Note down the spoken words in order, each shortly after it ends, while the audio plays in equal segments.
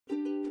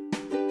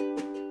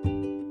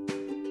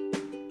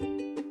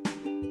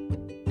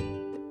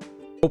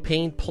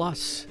Propane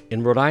Plus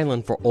in Rhode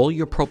Island for all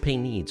your propane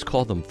needs.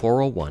 Call them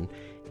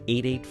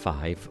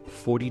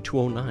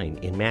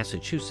 401-885-4209. In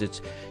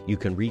Massachusetts, you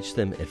can reach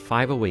them at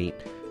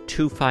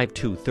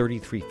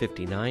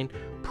 508-252-3359.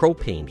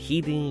 Propane,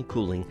 heating and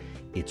cooling,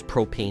 it's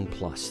Propane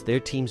Plus. Their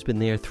team's been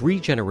there 3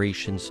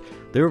 generations.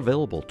 They're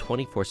available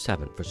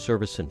 24/7 for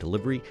service and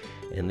delivery,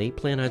 and they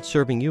plan on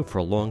serving you for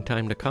a long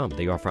time to come.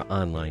 They offer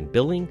online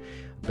billing,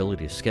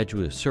 ability to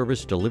schedule a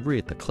service delivery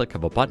at the click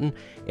of a button,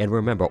 and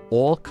remember,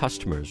 all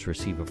customers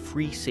receive a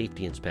free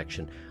safety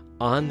inspection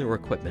on their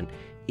equipment.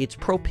 It's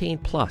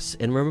Propane Plus,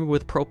 and remember,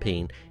 with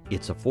propane,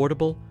 it's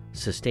affordable,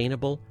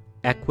 sustainable,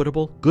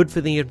 equitable, good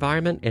for the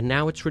environment, and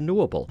now it's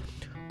renewable.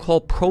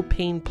 Call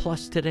Propane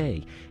Plus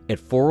today at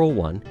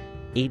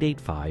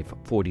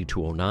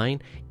 401-885-4209.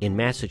 In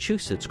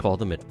Massachusetts, call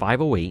them at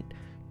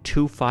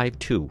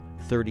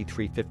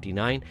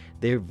 508-252-3359.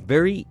 They're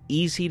very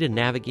easy to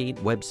navigate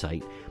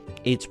website.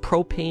 It's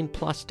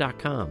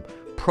propaneplus.com.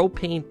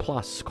 Propane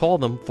Plus. Call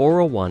them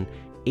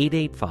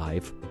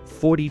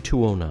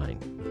 401-885-4209.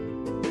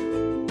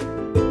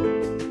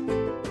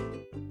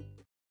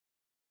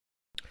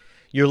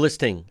 You're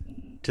listening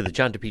to the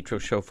John DePetro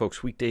Show,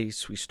 folks.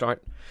 Weekdays, we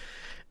start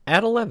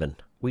at 11.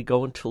 We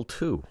go until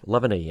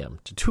 11 a.m.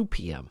 to 2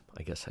 p.m.,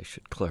 I guess I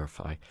should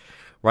clarify.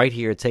 Right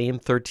here, it's AM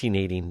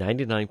 1380,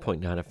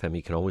 99.9 FM.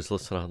 You can always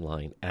listen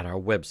online at our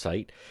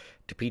website,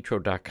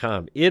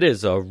 depetro.com. It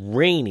is a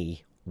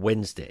rainy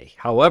Wednesday.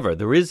 However,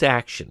 there is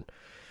action.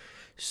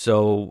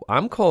 So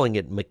I'm calling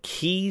it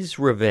McKee's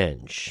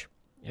Revenge.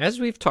 As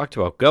we've talked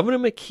about, Governor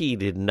McKee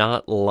did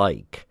not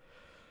like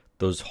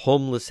those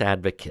homeless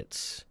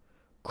advocates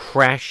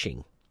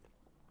crashing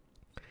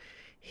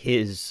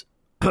his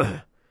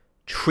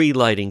tree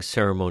lighting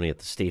ceremony at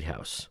the State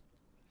House.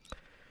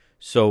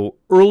 So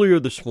earlier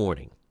this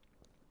morning,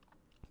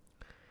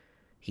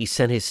 he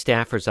sent his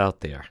staffers out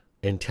there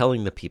and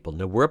telling the people.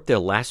 Now, we're up there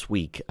last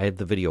week. I have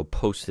the video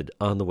posted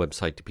on the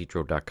website,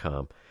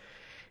 depetro.com.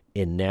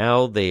 And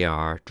now they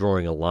are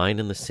drawing a line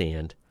in the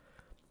sand,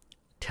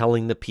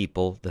 telling the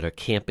people that are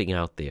camping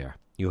out there,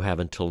 you have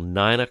until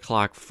 9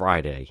 o'clock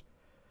Friday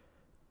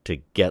to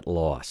get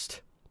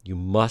lost. You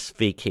must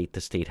vacate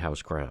the State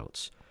House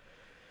grounds.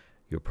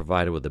 You're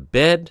provided with a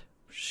bed,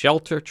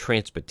 shelter,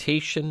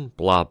 transportation,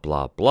 blah,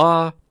 blah,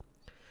 blah.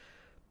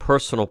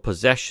 Personal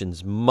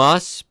possessions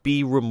must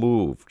be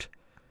removed.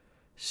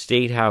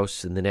 State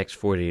House in the next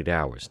 48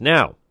 hours.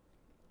 Now,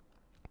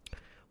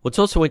 what's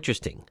also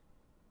interesting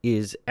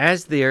is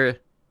as they're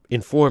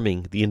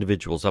informing the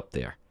individuals up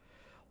there,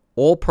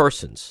 all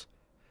persons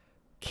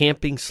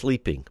camping,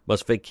 sleeping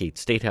must vacate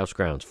State House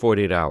grounds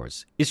 48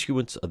 hours.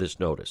 Issuance of this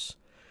notice.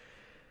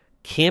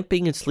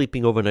 Camping and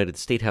sleeping overnight at the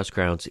State House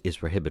grounds is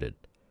prohibited.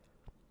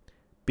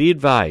 Be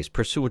advised,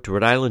 pursuant to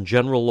Rhode Island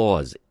general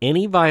laws,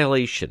 any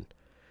violation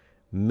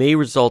may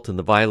result in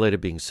the violator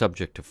being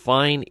subject to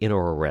fine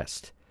and/or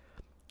arrest.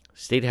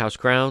 State House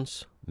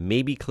grounds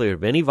may be cleared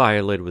of any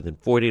violator within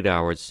 48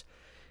 hours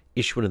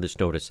issuing of this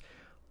notice.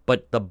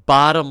 But the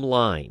bottom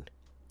line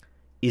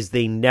is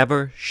they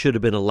never should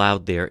have been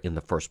allowed there in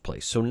the first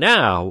place. So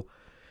now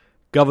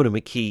Governor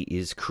McKee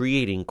is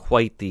creating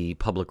quite the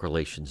public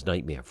relations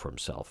nightmare for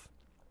himself.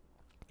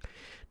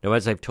 Now,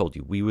 as I've told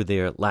you, we were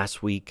there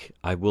last week.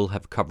 I will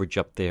have coverage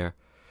up there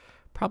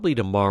probably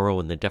tomorrow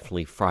and then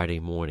definitely Friday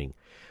morning.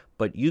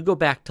 But you go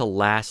back to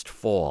last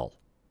fall.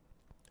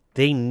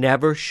 They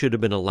never should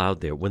have been allowed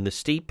there. When the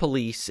state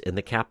police and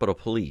the Capitol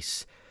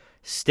Police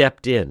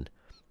stepped in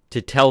to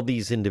tell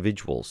these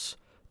individuals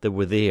that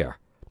were there,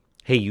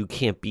 hey, you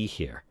can't be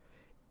here,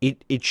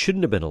 it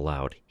shouldn't have been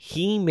allowed.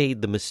 He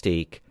made the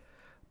mistake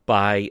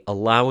by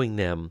allowing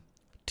them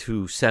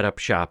to set up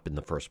shop in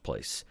the first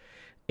place.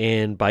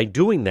 And by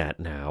doing that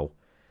now,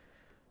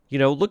 you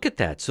know, look at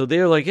that. So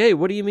they're like, hey,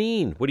 what do you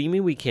mean? What do you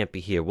mean we can't be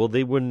here? Well,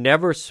 they were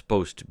never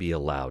supposed to be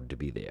allowed to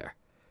be there.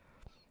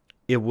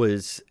 It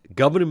was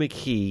Governor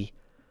McKee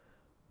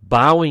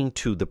bowing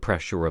to the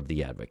pressure of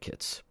the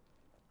advocates.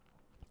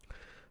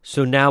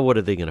 So now what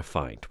are they going to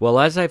find? Well,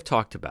 as I've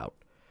talked about,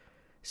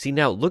 see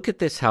now, look at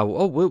this, how,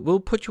 we'll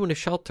put you in a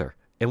shelter,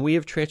 and we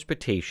have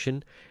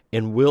transportation,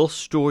 and we'll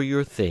store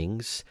your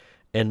things,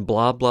 and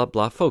blah, blah,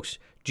 blah. Folks,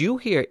 do you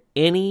hear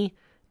any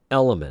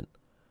element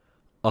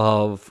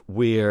of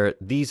where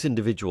these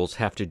individuals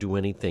have to do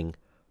anything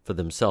for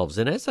themselves?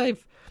 And as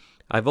I've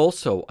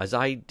also, as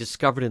I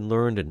discovered and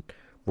learned and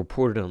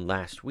reported on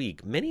last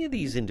week, many of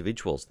these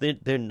individuals,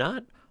 they're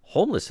not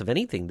homeless of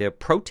anything. They're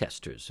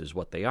protesters is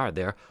what they are.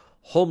 They're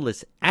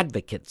homeless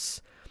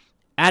advocates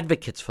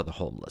for the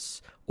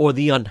homeless, or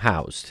the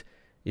unhoused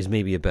is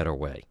maybe a better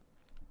way.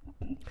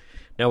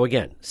 Now,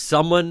 again,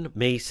 someone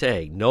may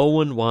say no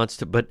one wants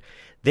to, but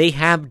they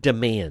have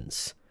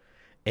demands.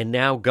 And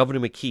now Governor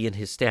McKee and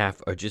his staff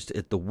are just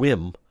at the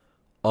whim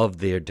of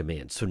their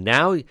demands. So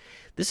now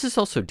this is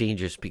also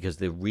dangerous because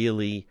they're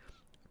really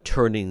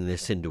turning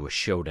this into a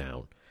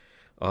showdown.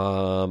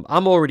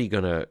 I'm already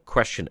going to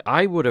question.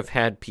 I would have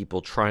had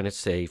people trying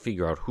to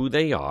figure out who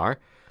they are,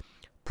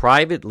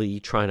 privately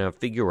trying to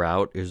figure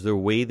out, is there a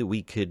way that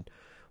we could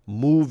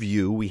move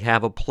you. We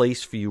have a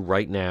place for you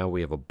right now.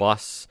 We have a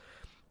bus.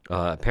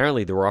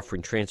 Apparently, they're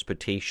offering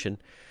transportation.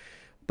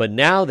 But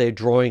now they're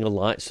drawing a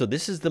line. So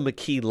this is the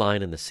McKee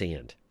line in the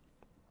sand.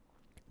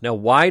 Now,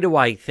 why do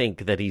I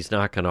think that he's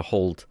not going to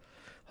hold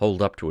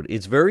up to it?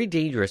 It's very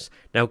dangerous.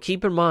 Now,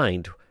 keep in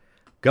mind,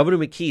 Governor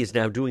McKee is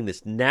now doing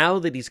this now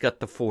that he's got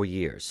the 4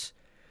 years.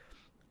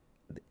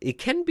 It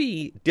can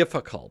be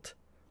difficult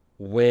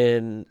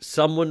when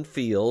someone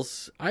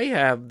feels, I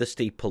have the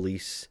state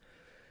police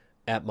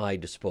at my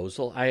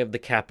disposal. I have the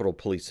Capitol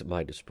Police at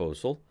my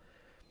disposal.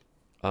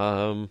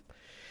 Let's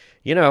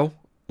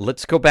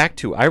go back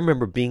to, I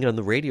remember being on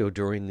the radio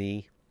during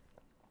the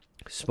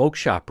smoke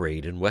shop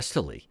raid in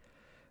Westerly.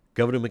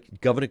 Governor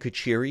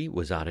Kucheri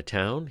was out of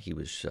town. He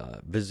was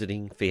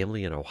visiting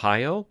family in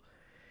Ohio.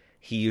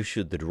 He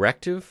issued the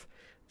directive.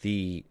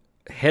 The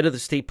head of the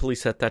state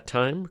police at that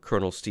time,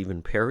 Colonel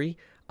Stephen Perry,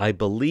 I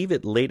believe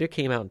it later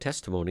came out in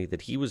testimony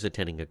that he was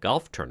attending a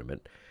golf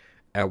tournament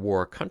at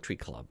War Country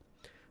Club.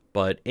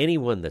 But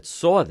anyone that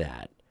saw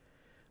that,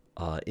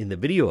 in the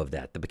video of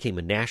that became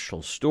a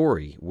national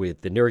story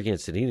with the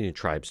Narragansett Indian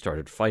tribe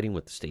started fighting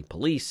with the state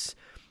police,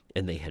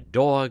 and they had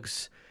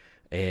dogs,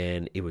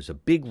 and it was a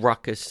big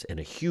ruckus and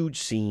a huge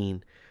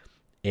scene.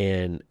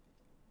 And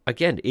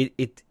again,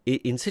 it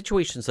in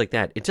situations like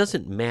that, it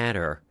doesn't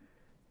matter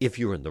if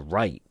you're in the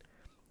right.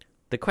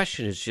 The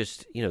question is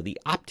just, the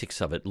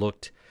optics of it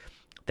looked,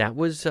 that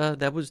was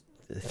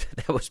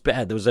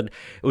bad. It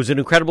was an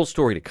incredible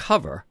story to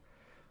cover,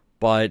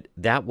 but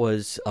that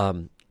was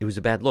it was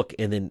a bad look.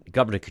 And then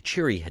Governor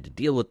Kucheri had to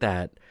deal with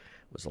that.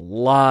 There was a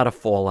lot of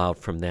fallout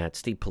from that.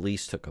 State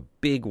police took a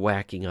big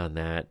whacking on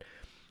that.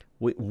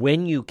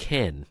 When you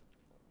can,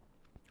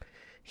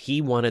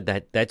 he wanted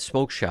that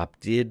smoke shop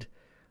did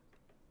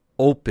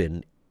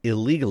open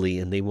illegally,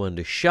 and they wanted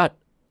to shut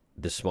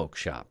the smoke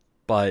shop.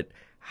 But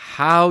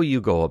how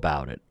you go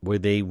about it, where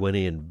they went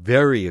in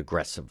very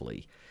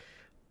aggressively,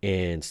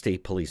 and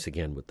state police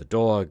again with the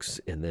dogs,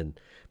 and then,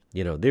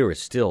 there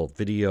is still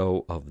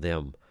video of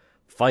them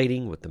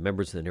fighting with the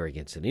members of the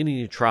Narragansett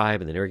Indian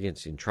tribe, and the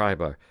Narragansett Indian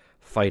tribe are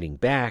fighting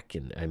back,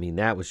 and I mean,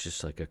 that was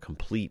just like a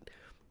complete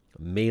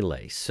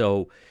melee.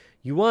 So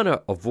you want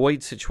to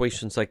avoid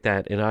situations like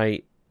that, and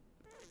I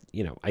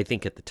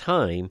think at the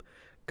time,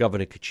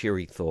 Governor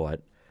Kucheri thought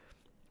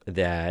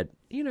that,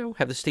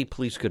 have the state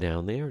police go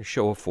down there and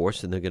show a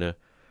force, and they're going to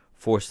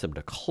force them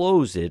to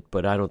close it.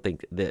 But I don't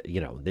think that,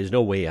 there's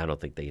no way, I don't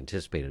think they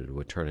anticipated it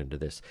would turn into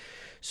this.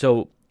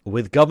 So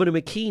with Governor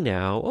McKee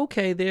now,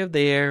 okay, they're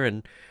there,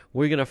 and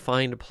we're going to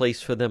find a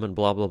place for them and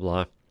blah, blah,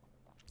 blah.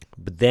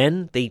 But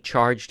then they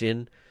charged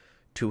in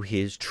to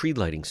his tree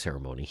lighting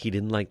ceremony. He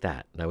didn't like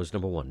that. That was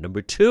number one.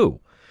 Number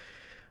two,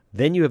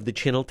 then you have the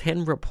Channel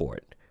 10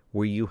 report,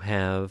 where you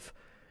have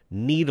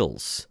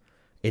needles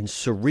and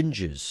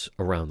syringes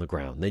around the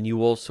ground. Then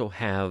you also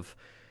have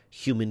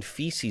human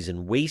feces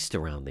and waste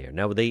around there.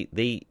 Now,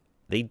 they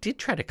did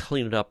try to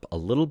clean it up a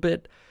little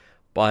bit,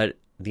 but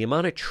the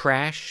amount of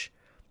trash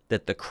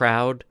that the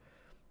crowd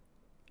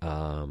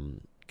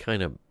kind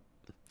of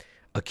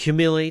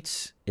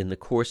accumulates in the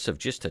course of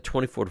just a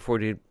 24 to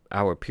 48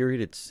 hour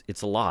period,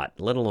 it's a lot,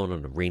 let alone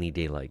on a rainy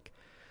day like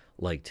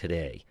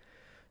today.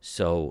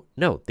 So,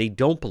 no, they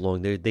don't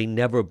belong there. They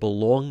never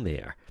belong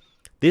there.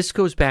 This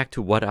goes back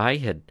to what I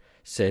had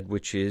said,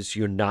 which is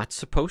you're not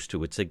supposed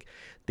to. It's like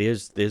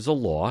there's a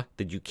law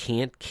that you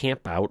can't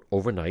camp out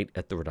overnight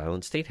at the Rhode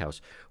Island State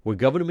House. Where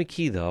Governor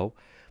McKee, though,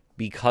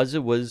 because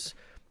it was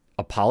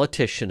a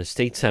politician, a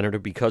state senator,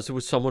 because it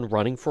was someone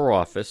running for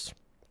office,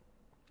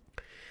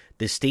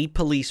 the state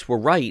police were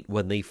right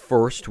when they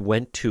first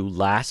went to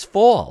last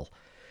fall.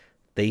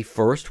 They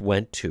first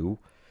went to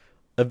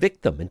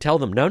evict them and tell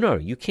them, no,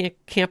 you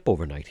can't camp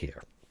overnight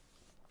here.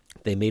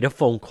 They made a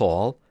phone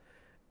call,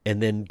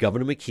 and then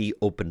Governor McKee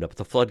opened up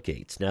the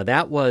floodgates. Now,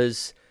 that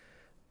was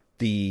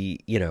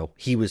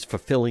he was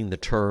fulfilling the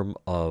term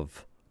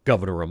of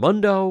Governor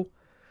Raimondo,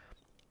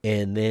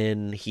 and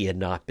then he had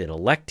not been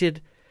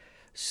elected.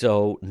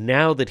 So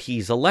now that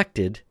he's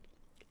elected,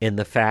 and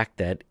the fact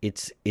that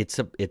it's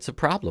a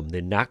problem,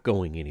 they're not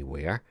going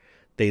anywhere.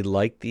 They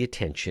like the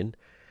attention.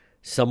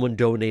 Someone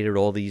donated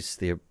all these,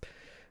 they're,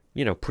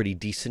 pretty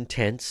decent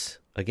tents.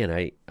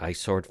 Again, I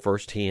saw it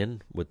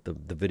firsthand with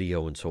the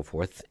video and so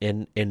forth.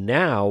 And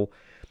now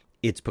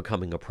it's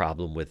becoming a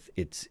problem with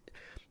it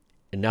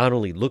not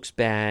only looks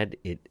bad,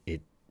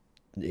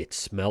 it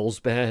smells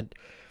bad.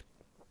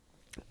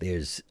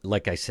 There's,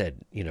 like I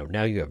said,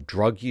 now you have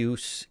drug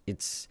use.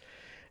 It's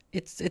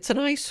an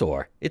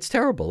eyesore. It's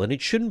terrible, and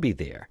it shouldn't be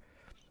there.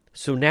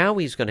 So now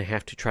he's going to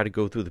have to try to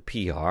go through the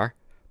PR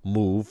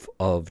move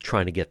of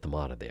trying to get them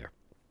out of there.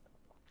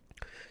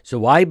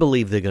 So I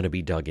believe they're going to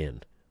be dug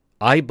in.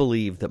 I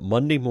believe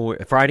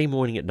that Friday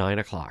morning at 9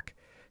 o'clock,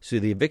 so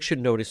the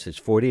eviction notice is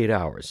 48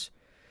 hours.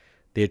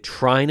 They're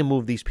trying to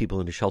move these people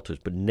into shelters.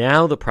 But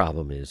now the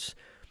problem is,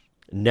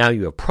 now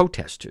you have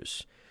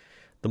protesters.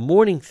 The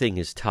morning thing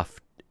is tough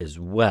as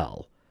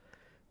well,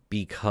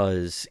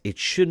 because it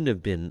shouldn't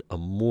have been a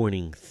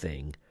morning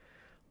thing,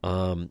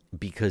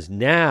 because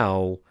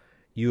now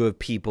You have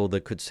people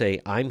that could say,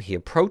 I'm here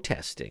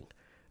protesting,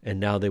 and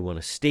now they want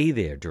to stay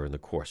there during the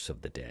course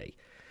of the day.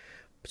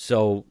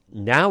 So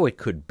now it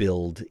could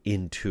build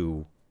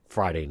into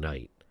Friday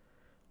night,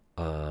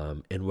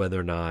 and whether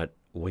or not,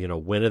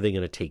 when are they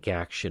going to take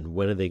action?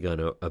 When are they going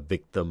to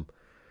evict them?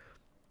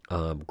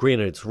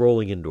 Granted, it's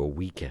rolling into a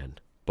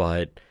weekend,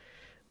 but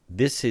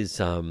this is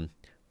Governor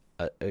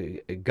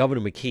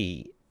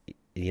McKee.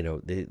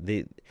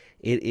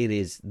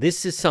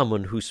 This is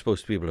someone who's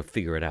supposed to be able to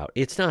figure it out.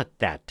 It's not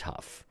that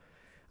tough.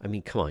 I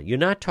mean, come on, you're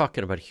not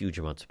talking about huge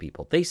amounts of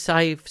people. They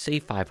say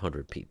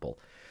 500 people.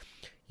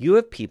 You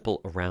have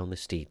people around the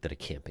state that are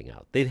camping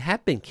out. They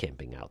have been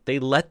camping out. They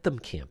let them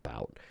camp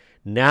out.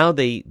 Now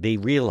they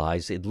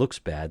realize it looks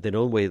bad. They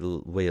know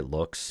the way it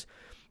looks.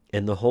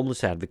 And the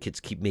homeless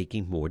advocates keep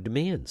making more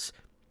demands.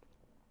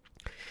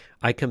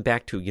 I come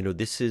back to,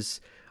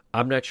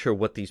 I'm not sure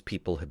what these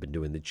people have been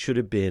doing. It should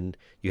have been,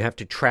 you have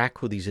to track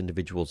who these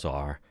individuals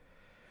are.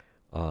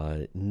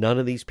 None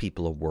of these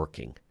people are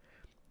working.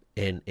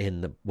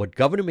 And what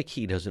Governor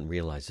McKee doesn't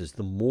realize is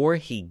the more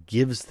he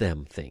gives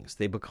them things,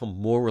 they become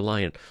more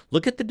reliant.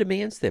 Look at the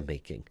demands they're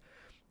making.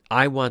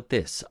 I want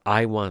this.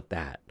 I want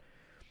that.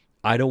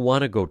 I don't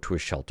want to go to a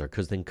shelter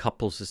because then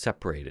couples are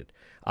separated.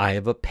 I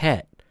have a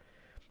pet.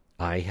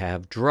 I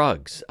have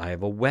drugs. I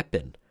have a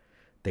weapon.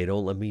 They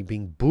don't let me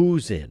bring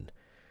booze in.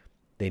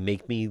 They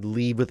make me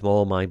leave with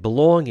all my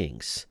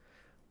belongings.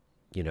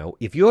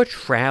 If you're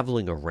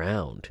traveling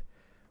around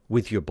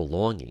with your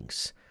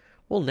belongings,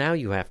 well, now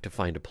you have to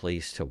find a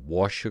place to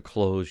wash your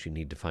clothes. You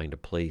need to find a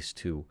place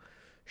to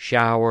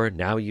shower.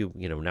 Now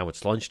now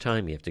it's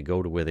lunchtime. You have to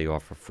go to where they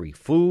offer free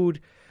food.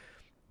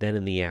 Then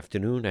in the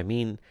afternoon, I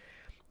mean,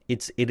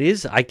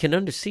 I can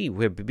understand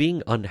where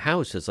being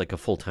unhoused is like a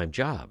full-time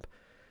job.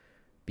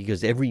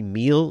 Because every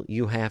meal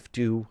you have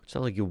to, it's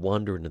not like you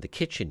wander into the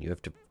kitchen. You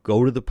have to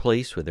go to the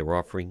place where they're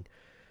offering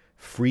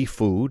free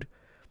food.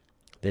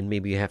 Then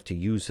maybe you have to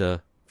use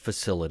a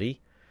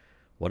facility.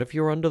 What if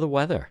you're under the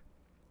weather?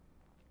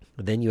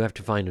 Then you have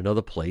to find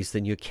another place.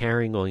 Then you're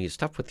carrying all your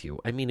stuff with you.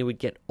 I mean, it would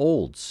get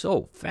old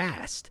so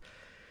fast.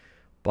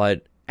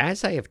 But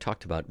as I have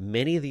talked about,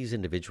 many of these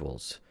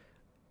individuals,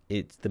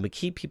 the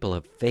McKee people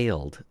have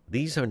failed.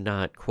 These are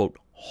not, quote,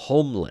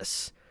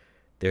 homeless.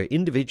 They're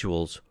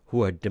individuals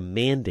who are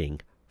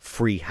demanding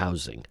free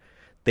housing.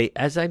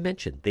 As I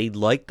mentioned, they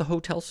liked the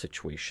hotel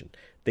situation.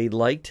 They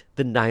liked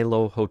the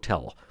Nilo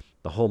Hotel,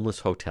 the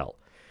homeless hotel.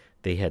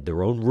 They had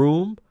their own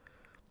room.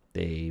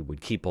 They would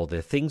keep all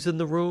their things in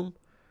the room.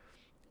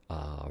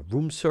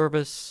 Room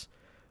service.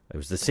 It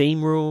was the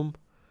same room.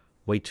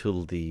 Wait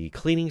till the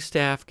cleaning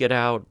staff get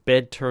out.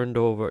 Bed turned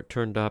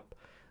up.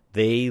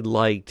 They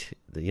liked,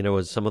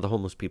 as some of the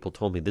homeless people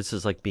told me, this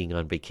is like being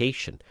on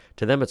vacation.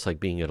 To them, it's like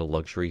being at a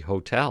luxury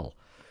hotel.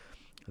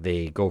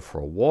 They go for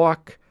a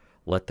walk,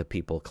 let the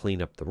people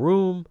clean up the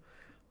room,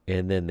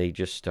 and then they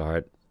just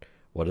start,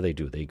 what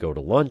do? They go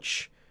to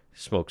lunch,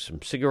 smoke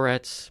some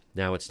cigarettes.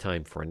 Now it's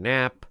time for a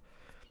nap.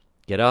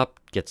 Get up,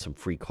 get some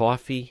free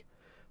coffee,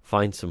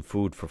 find some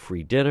food for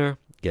free dinner,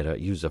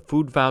 use a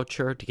food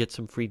voucher to get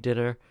some free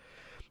dinner,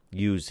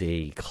 use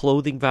a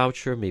clothing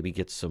voucher, maybe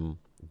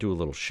do a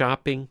little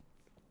shopping,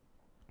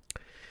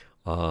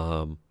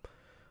 come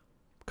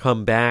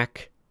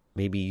back,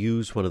 maybe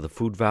use one of the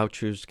food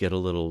vouchers, get a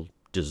little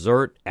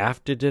dessert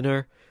after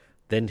dinner,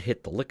 then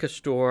hit the liquor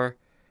store,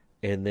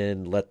 and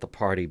then let the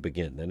party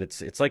begin. And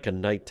it's like a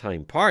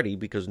nighttime party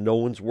because no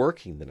one's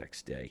working the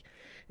next day.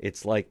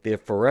 It's like they're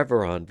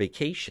forever on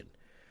vacation.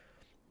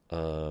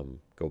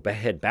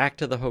 Head back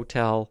to the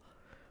hotel,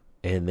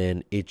 and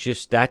then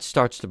that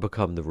starts to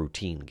become the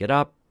routine. Get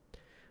up,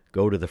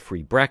 go to the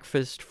free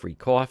breakfast, free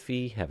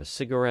coffee, have a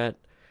cigarette,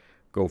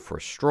 go for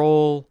a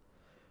stroll,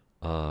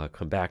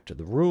 come back to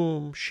the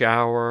room,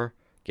 shower,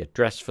 get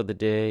dressed for the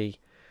day,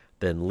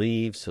 then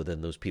leave so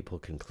then those people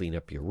can clean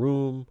up your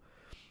room,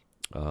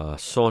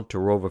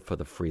 saunter over for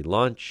the free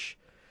lunch,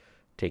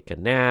 take a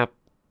nap,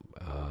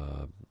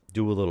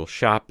 do a little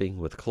shopping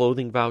with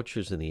clothing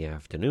vouchers in the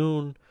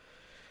afternoon,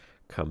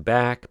 come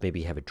back,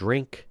 maybe have a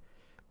drink,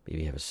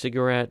 maybe have a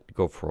cigarette,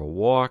 go for a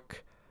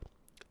walk,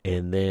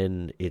 and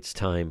then it's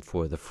time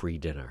for the free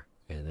dinner.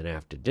 And then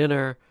after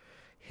dinner,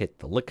 hit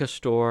the liquor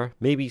store,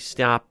 maybe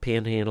stop,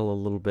 panhandle a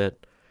little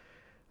bit,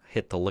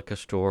 hit the liquor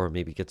store, or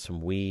maybe get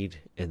some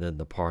weed, and then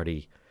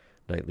the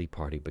nightly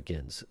party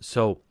begins.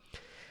 So,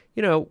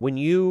 when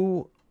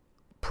you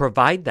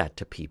provide that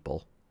to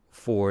people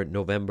for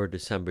November,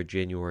 December,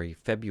 January,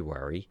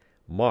 February,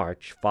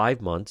 March, 5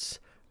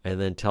 months,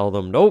 and then tell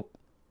them, nope,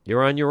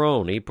 you're on your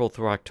own, April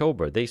through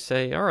October, they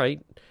say, all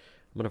right,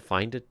 I'm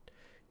going to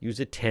use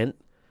a tent,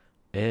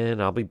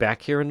 and I'll be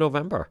back here in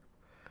November.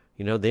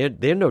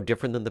 They're no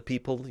different than the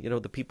people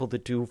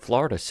that do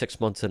Florida 6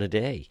 months in a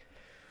day,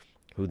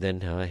 who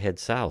then head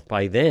south.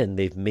 By then,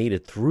 they've made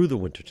it through the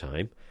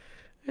wintertime.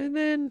 And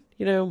then,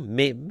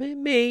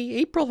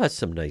 April has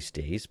some nice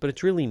days, but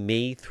it's really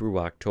May through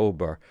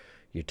October.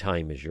 Your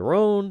time is your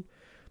own.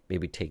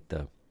 Maybe take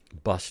the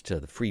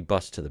free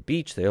bus to the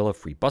beach. They all have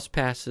free bus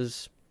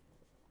passes.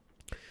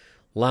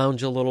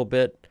 Lounge a little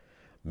bit.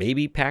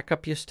 maybe pack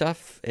up your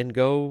stuff and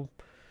go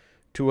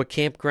to a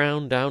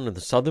campground down in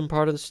the southern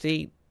part of the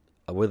state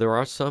where there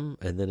are some,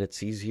 and then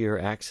it's easier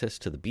access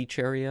to the beach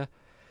area,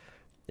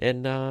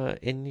 and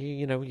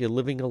you're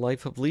living a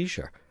life of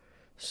leisure.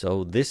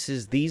 So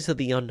these are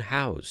the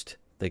unhoused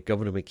that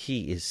Governor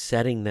McKee is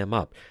setting them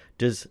up.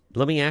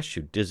 Let me ask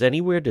you, does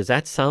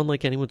that sound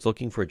like anyone's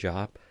looking for a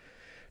job?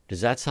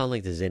 Does that sound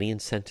like there's any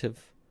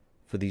incentive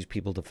for these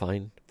people to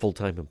find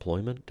full-time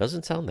employment?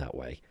 Doesn't sound that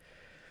way.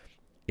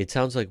 It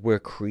sounds like we're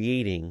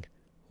creating.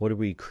 What are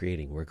we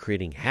creating? We're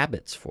creating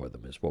habits for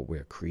them is what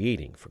we're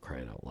creating, for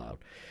crying out loud.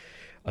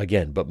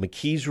 Again, but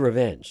McKee's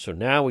revenge. So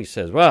now he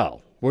says,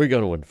 well, we're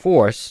going to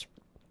enforce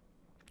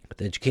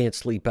that you can't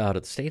sleep out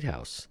at the State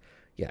House.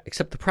 Yeah,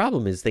 except the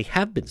problem is they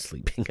have been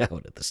sleeping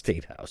out at the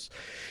State House.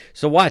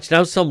 So watch,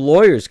 now some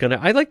lawyer's going to...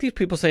 I like these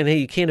people saying, hey,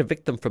 you can't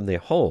evict them from their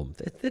home.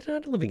 They're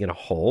not living in a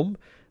home.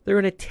 They're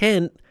in a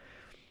tent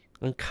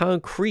on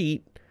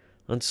concrete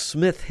on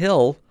Smith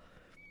Hill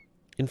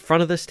in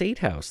front of the State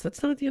House.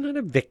 You're not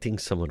evicting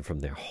someone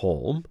from their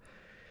home,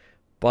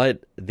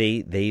 but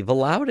they've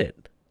allowed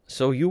it.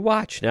 So you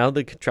watch. Now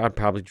they could try,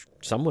 probably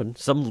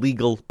some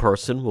legal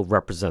person will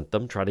represent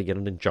them, try to get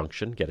an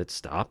injunction, get it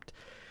stopped.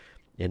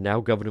 And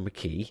now Governor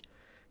McKee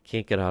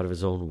can't get out of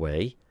his own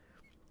way.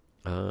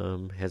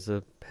 Has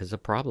a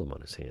problem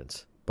on his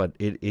hands. But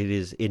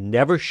it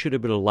never should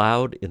have been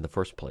allowed in the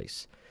first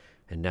place.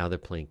 And now they're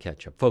playing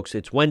catch up. Folks,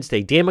 it's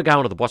Wednesday. Dan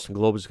McGowan of the Boston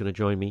Globe is going to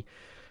join me.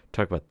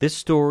 Talk about this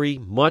story,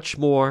 much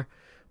more.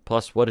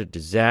 Plus, what a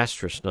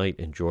disastrous night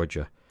in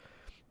Georgia.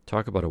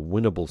 Talk about a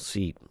winnable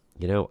seat.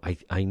 You know,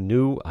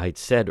 I'd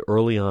said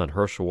early on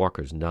Herschel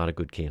Walker's not a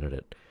good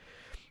candidate.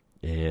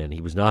 And he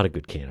was not a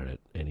good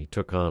candidate. And he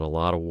took on a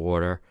lot of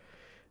water.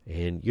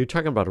 And you're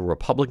talking about a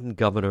Republican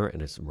governor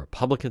and a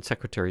Republican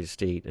Secretary of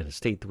State in a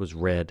state that was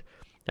red.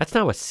 That's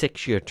now a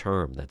 6-year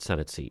term, that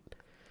Senate seat.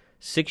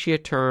 6-year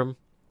term.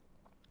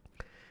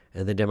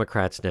 And the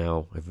Democrats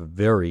now have a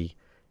very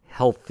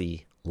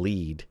healthy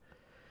lead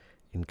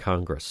in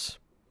Congress.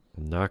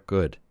 Not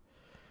good.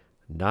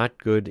 Not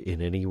good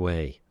in any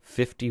way.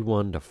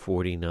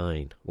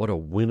 51-49. What a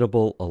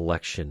winnable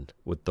election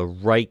with the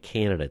right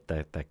candidate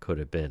that could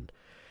have been.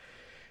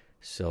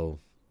 So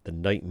the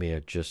nightmare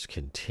just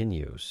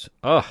continues.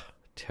 Ugh,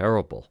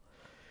 terrible.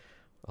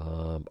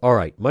 All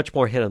right, much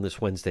more ahead on this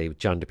Wednesday with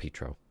John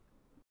DePietro.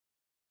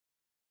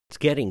 It's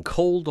getting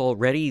cold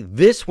already.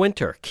 This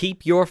winter,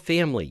 keep your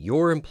family,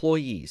 your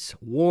employees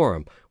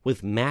warm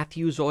with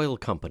Matthews Oil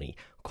Company.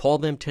 Call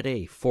them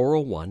today,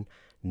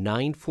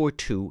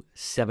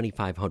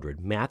 401-942-7500.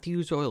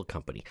 Matthews Oil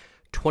Company,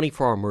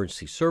 24-hour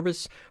emergency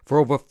service. For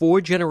over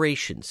 4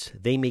 generations,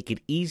 they make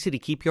it easy to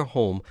keep your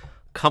home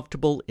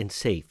comfortable and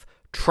safe.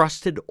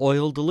 Trusted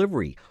oil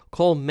delivery.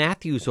 Call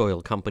Matthews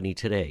Oil Company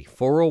today,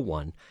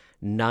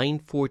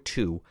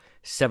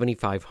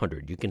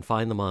 401-942-7500. You can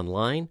find them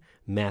online,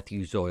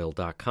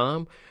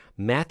 matthewsoil.com.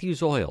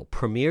 Matthews Oil,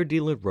 premier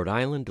dealer in Rhode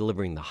Island,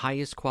 delivering the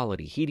highest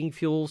quality heating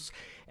fuels.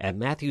 At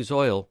Matthews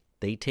Oil,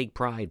 they take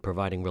pride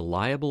providing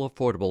reliable,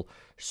 affordable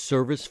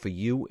service for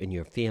you and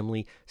your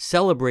family.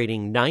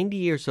 Celebrating 90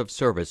 years of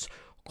service.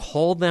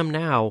 Call them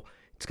now.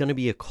 It's going to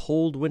be a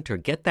cold winter.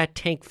 Get that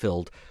tank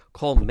filled.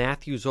 Call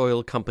Matthews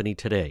Oil Company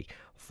today,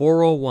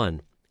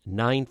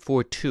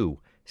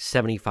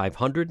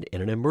 401-942-7500.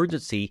 In an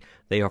emergency,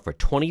 they offer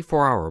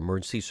 24-hour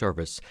emergency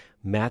service.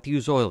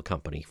 Matthews Oil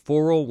Company,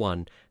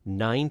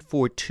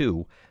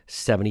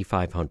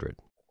 401-942-7500.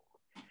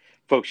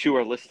 Folks, you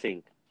are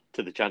listening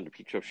to the John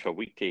DePietro Show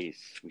weekdays.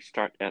 We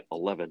start at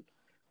 11.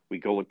 We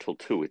go until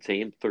 2. It's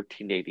AM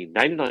 1380,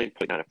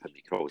 99.9 FM.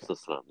 You can always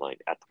listen online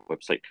at the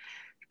website,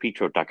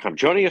 DePietro.com.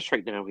 Joining us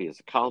right now, he is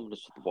a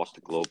columnist with the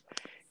Boston Globe.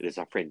 It is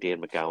our friend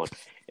Dan McGowan.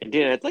 And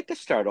Dan, I'd like to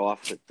start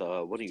off with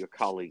one of your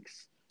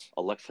colleagues,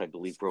 Alexa, I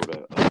believe, wrote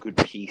a good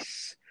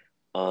piece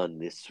on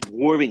this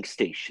warming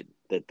station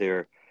that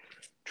they're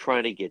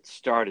trying to get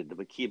started, the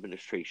McKee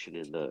administration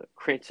in the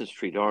Cranston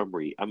Street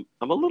Armory. I'm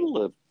a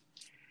little,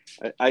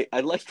 I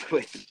like the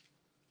way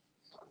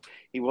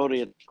he won't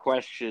answer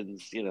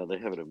questions. You know, they're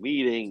having a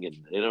meeting and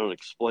they don't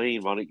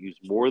explain. Why don't use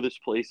more of this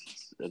place?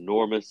 It's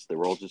enormous.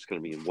 They're all just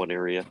going to be in one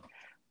area.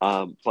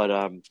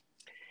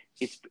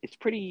 It's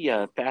pretty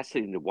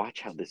fascinating to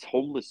watch how this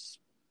homeless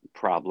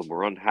problem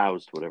or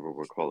unhoused, whatever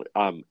we'll call it,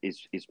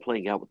 is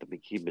playing out with the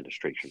McKee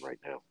administration right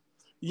now.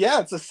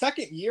 Yeah, it's the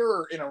second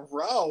year in a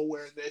row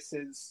where this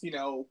is, you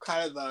know,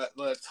 kind of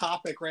the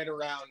topic right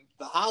around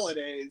the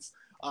holidays.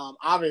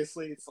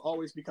 Obviously, it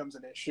always becomes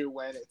an issue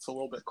when it's a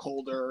little bit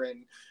colder,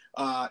 and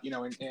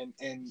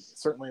and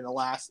certainly in the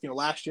last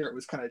year it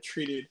was kind of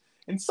treated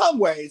in some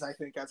ways, I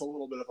think, as a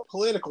little bit of a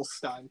political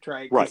stunt,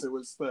 right? Because it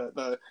was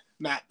the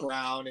Matt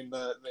Brown and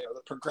the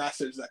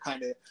progressives that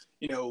kind of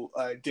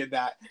did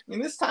that. I mean,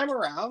 this time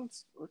around,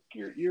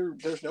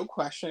 there's no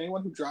question.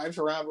 Anyone who drives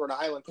around Rhode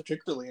Island,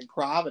 particularly in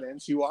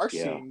Providence, you are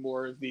seeing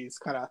more of these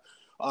kind of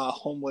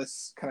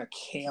homeless kind of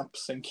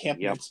camps and Yep.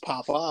 encampments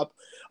pop up.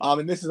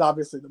 And this is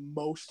obviously the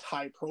most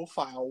high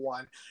profile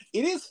one.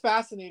 It is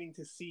fascinating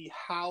to see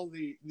how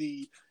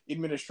the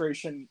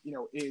administration,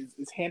 is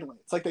handling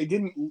it. It's like they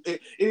didn't,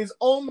 it is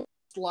almost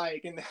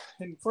like, and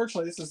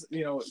unfortunately this is,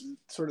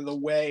 sort of the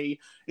way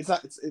it's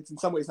in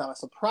some ways not a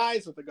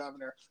surprise with the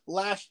governor.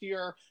 Last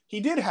year he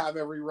did have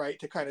every right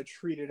to kind of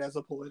treat it as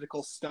a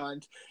political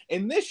stunt,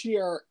 and this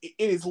year it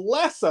is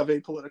less of a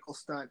political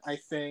stunt, I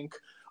think.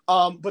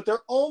 But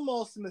they're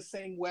almost in the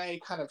same way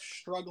kind of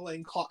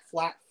struggling, caught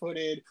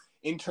flat-footed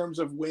in terms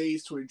of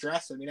ways to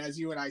address it. I mean, as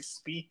you and I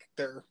speak,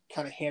 they're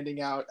kind of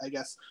handing out, I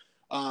guess,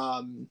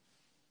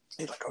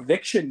 like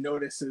eviction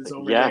notices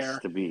over there. Yes,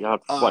 to be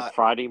out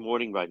Friday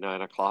morning by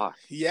 9:00.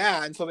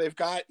 Yeah, and so they've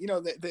got,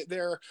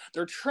 they're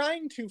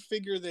trying to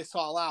figure this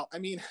all out. I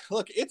mean,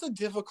 look, it's a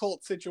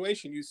difficult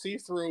situation. You see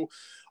through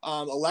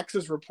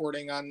Alexa's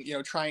reporting on,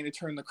 trying to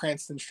turn the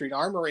Cranston Street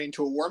Armory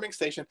into a warming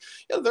station.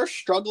 They're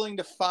struggling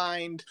to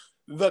find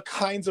the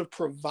kinds of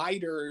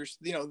providers,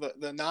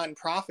 the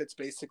nonprofits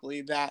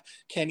basically that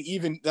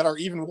are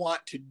even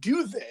want to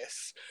do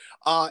this.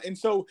 And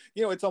so,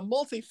 it's a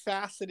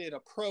multifaceted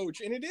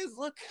approach, and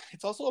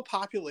it's also a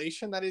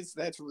population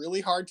that's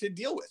really hard to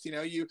deal with.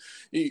 You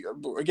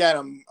again,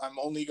 I'm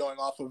only going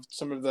off of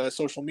some of the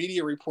social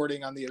media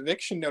reporting on the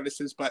eviction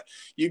notices, but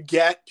you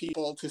get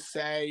people to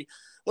say,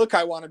 look,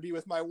 I want to be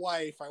with my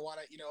wife. I want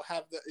to,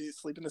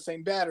 sleep in the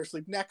same bed or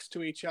sleep next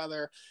to each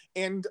other.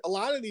 And a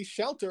lot of these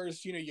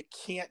shelters, you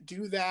can't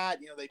do that.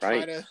 They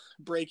try to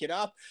break it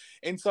up.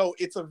 And so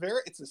it's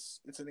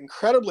an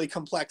incredibly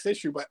complex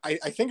issue, but I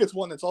think it's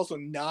one that's also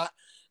not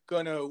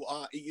going to,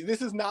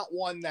 this is not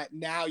one that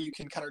now you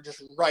can kind of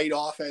just write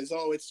off as,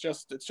 it's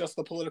just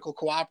the political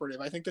cooperative.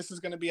 I think this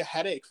is going to be a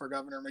headache for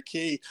Governor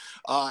McKee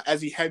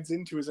as he heads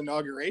into his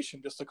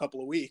inauguration just a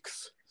couple of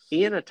weeks.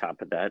 And on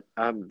top of that,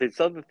 there's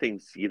other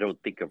things you don't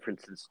think of. For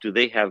instance, do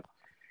they have,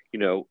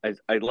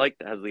 as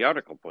the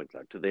article points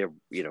out, do they have,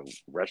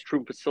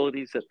 restroom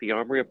facilities at the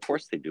Armory? Of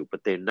course they do,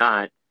 but they're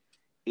not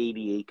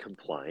ADA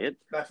compliant.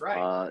 That's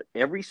right.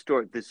 Every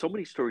store, there's so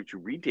many stories you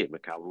read, Dave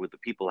McCower, where the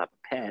people have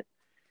a pet,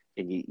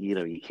 and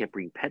you can't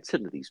bring pets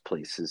into these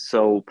places,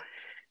 so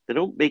they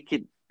don't make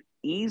it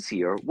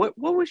easier. What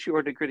was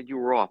your, granted you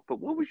were off, but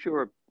what was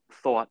your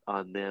thought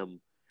on them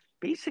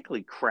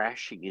basically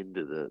crashing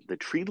into the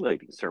tree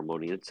lighting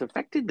ceremony? It's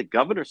affecting the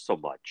governor so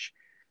much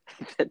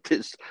that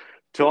this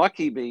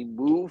talkie may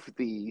move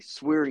the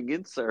swearing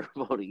in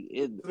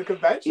ceremony the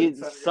convention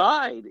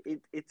inside.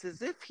 It's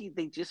as if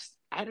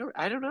I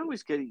don't know,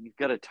 he's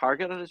got a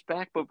target on his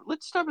back. But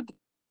let's start with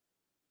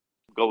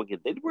going in.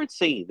 They weren't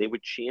singing; they were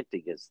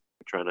chanting as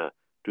they're trying to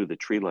do the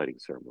tree lighting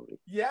ceremony.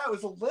 Yeah, it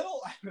was a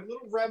little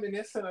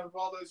reminiscent of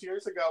all those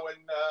years ago when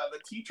the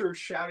teachers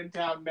shouted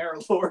down Mayor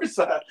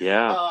Lorza.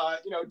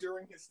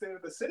 During his State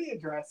of the City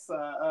address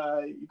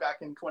back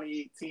in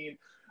 2018.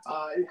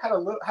 It had a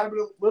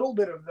little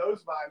bit of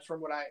those vibes from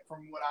what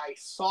I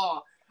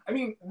saw. I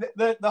mean,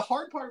 the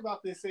hard part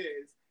about this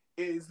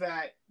is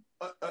that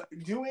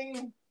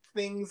doing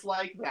things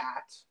like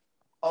that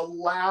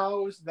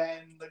allows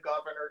then the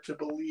governor to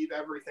believe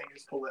everything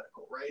is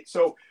political, right?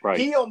 So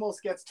he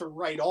almost gets to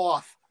write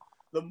off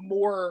the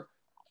more,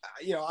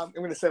 I'm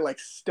going to say like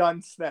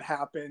stunts that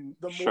happen,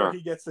 the more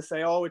he gets to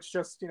say, it's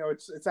just,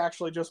 it's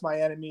actually just my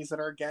enemies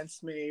that are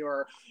against me,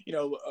 or,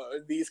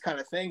 these kind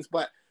of things.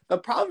 But the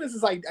problem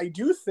is I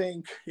do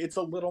think it's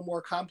a little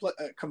more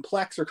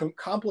complex or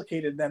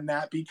complicated than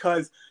that,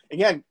 because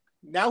again,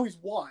 now he's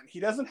won. He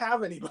doesn't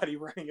have anybody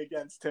running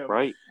against him.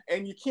 Right.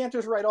 And you can't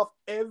just write off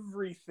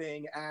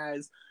everything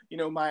as,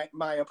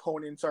 my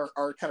opponents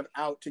are kind of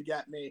out to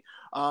get me.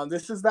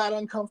 This is that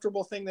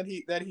uncomfortable thing that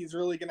he's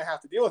really going to have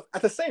to deal with.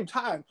 At the same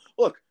time,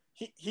 look,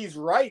 he's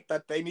right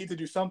that they need to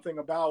do something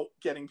about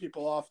getting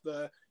people off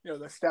the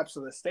steps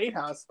of the State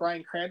House.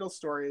 Brian Crandall's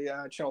story,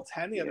 Channel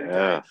 10 the other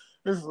day,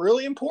 is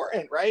really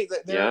important, right?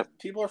 That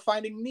people are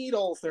finding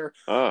needles.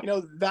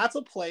 That's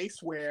a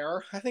place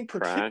where I think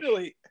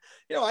particularly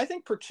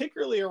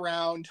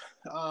around,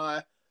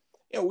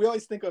 we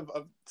always think of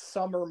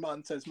summer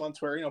months as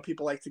months where,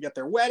 people like to get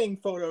their wedding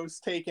photos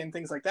taken,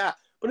 things like that.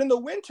 But in the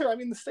winter, I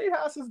mean, the State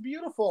House is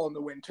beautiful in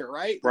the winter,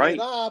 right? Right.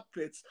 Lit up.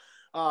 It's,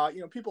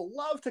 people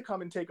love to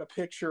come and take a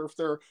picture if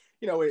they're,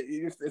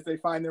 if they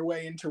find their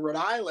way into Rhode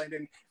Island.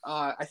 And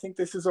I think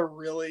this is a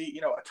really,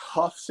 a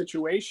tough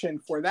situation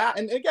for that.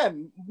 And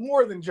again,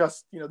 more than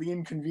just, the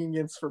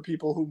inconvenience for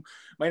people who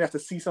might have to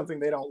see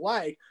something they don't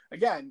like.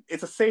 Again,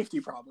 it's a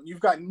safety problem. You've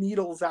got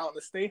needles out in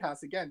the State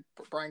House. Again,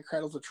 Brian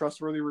Crandall's a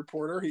trustworthy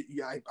reporter.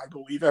 I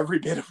believe every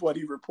bit of what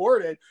he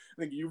reported.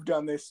 I think you've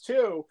done this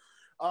too.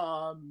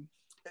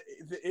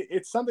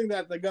 It's something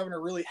that the governor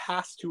really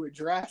has to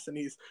address, and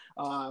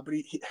but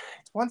he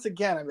once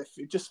again, I mean,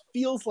 it just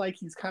feels like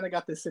he's kind of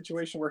got this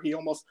situation where he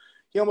almost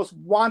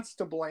wants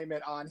to blame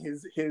it on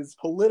his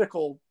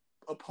political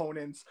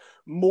opponents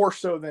more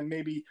so than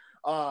maybe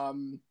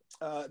address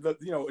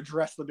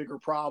the bigger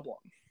problem.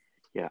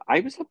 Yeah, I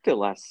was up there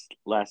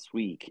last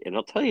week, and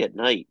I'll tell you, at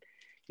night,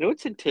 You know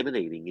what's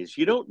intimidating is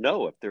you don't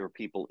know if there are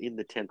people in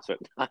the tents or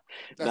not,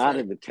 That's not right.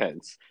 in the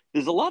tents.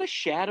 There's a lot of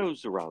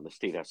shadows around the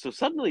state house. So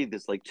suddenly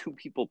there's like two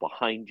people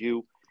behind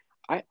you.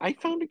 I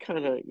found it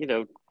kind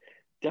of,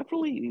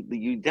 definitely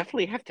you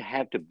definitely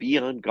have to be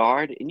on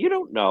guard, and you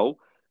don't know.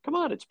 Come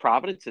on, it's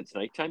Providence, it's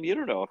nighttime. You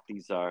don't know if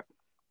these are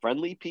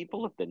friendly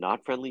people, if they're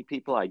not friendly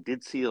people. I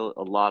did see a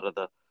lot of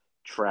the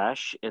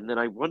trash, and then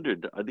I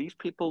wondered, are these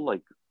people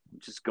like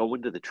just go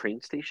into the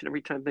train station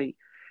every time they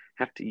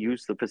have to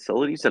use the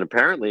facilities? And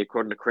apparently,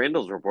 according to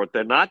Crandall's report,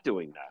 they're not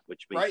doing that,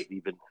 which makes Right. it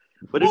even.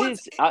 But it Well,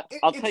 is. I'll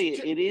tell it's you,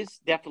 just it is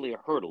definitely a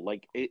hurdle.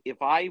 Like if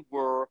I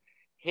were,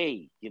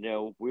 hey,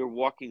 we're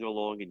walking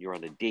along and you're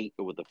on a date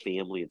with a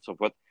family and so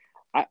forth.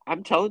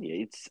 I'm telling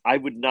you, I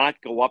would not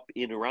go up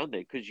in around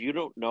there because you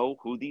don't know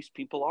who these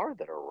people are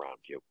that are around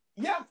you.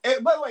 yeah.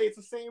 And by the way, it's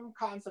the same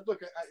concept.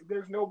 Look,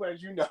 there's nobody,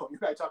 as you know, you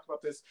and I talked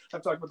about this.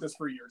 I've talked about this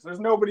for years. There's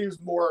nobody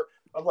who's more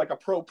of like a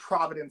pro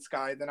Providence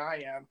guy than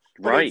I am.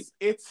 But Right.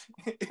 it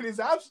is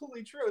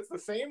absolutely true. It's the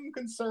same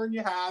concern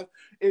you have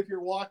if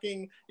you're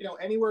walking,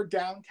 anywhere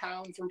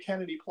downtown through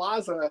Kennedy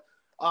Plaza.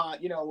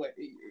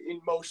 In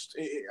most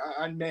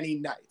on many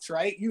nights,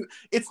 right?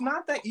 It's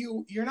not that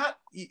you're not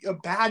a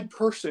bad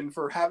person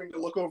for having to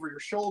look over your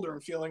shoulder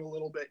and feeling a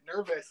little bit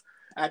nervous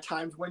at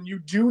times when you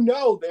do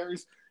know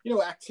there's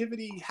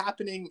activity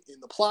happening in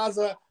the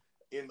plaza,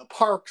 in the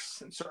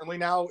parks, and certainly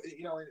now,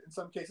 in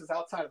some cases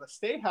outside of the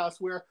state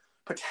house where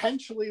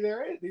potentially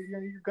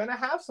you're going to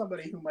have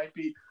somebody who might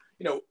be,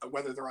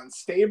 whether they're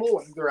unstable,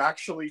 whether they're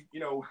actually,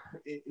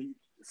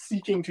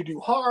 seeking to do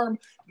harm.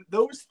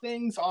 Those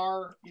things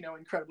are,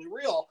 incredibly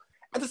real.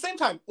 At the same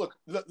time, look,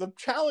 the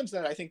challenge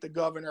that I think the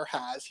governor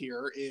has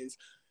here is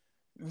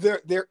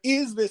there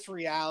is this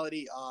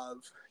reality of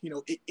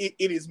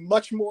it's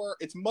much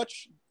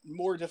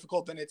more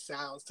difficult than it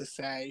sounds to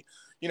say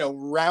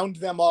round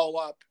them all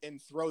up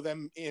and throw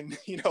them in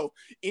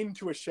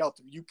into a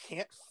shelter. You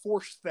can't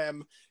force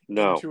them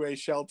No. into a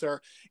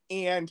shelter.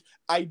 And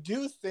I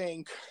do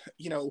think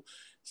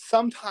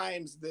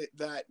sometimes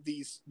that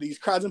these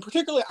crowds, and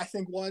particularly I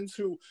think ones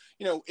who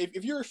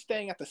if you're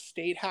staying at the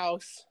state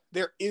house,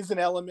 there is an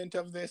element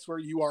of this where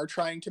you are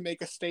trying to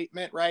make a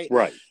statement, right?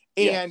 Right.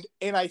 And Yes.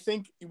 and I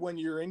think when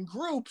you're in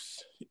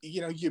groups,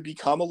 you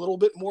become a little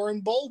bit more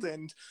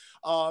emboldened.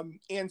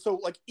 And so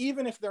like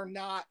even if they're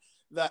not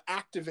the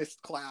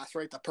activist class,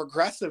 right, the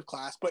progressive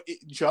class, but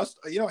just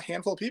a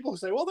handful of people who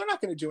say, well, they're not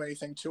going to do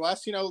anything to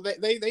us.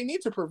 They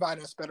need to provide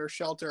us better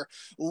shelter.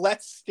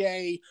 Let's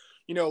stay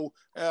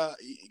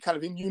kind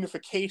of in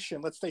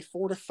unification. Let's stay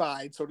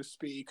fortified, so to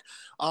speak.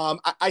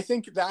 I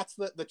think that's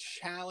the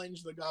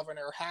challenge the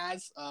governor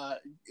has.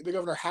 The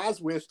governor has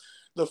with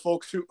the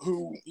folks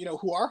who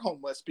are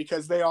homeless,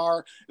 because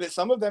that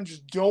some of them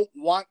just don't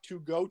want to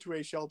go to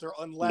a shelter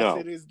unless No.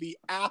 it is the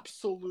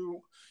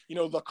absolute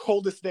the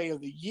coldest day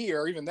of the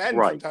year. Even then,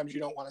 Right. sometimes you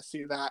don't want to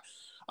see that.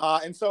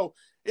 And so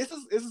this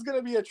is going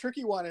to be a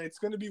tricky one, and it's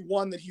going to be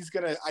one that he's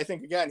going to, I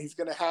think, again, he's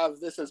going to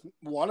have this as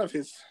one of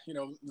his,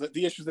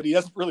 the issues that he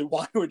doesn't really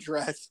want to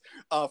address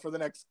for the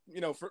next,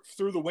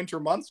 through the winter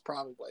months,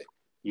 probably.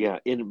 Yeah.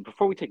 And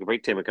before we take a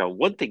break, Tamika,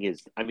 one thing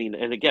is, I mean,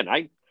 and again,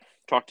 I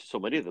talked to so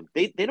many of them,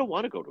 they don't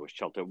want to go to a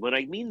shelter. What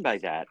I mean by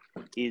that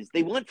is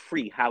they want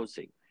free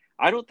housing.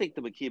 I don't think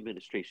the McKee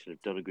administration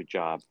have done a good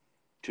job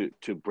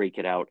to break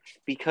it out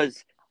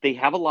because they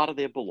have a lot of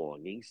their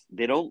belongings.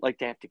 They don't like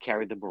to have to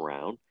carry them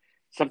around.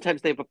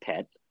 Sometimes they have a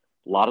pet.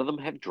 A lot of them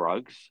have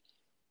drugs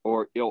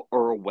or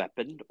a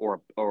weapon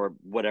or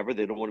whatever.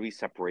 They don't want to be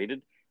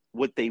separated.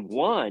 What they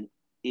want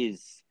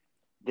is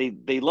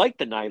they like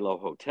the Nilo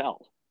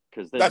Hotel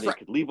because then That's they right.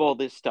 could leave all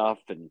this stuff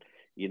and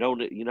you're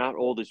not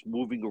all this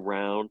moving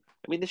around.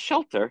 I mean, the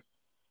shelter.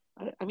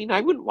 I mean,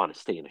 I wouldn't want to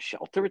stay in a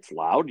shelter. It's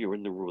loud. You're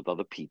in the room with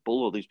other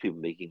people. All these people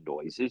making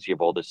noises. You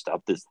have all this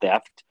stuff. There's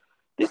theft.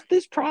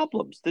 There's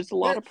problems. There's a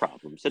lot There, of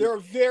problems. And there are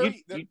you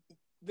very you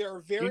there are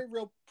you very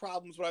real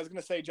problems. What I was going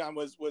to say, John,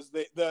 was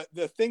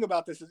the thing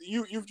about this is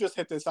you've just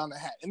hit this on the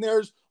head. And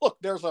there's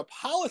a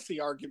policy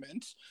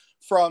argument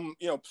from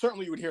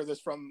certainly you would hear this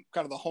from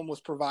kind of the homeless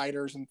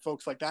providers and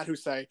folks like that who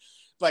say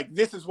like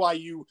this is why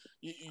you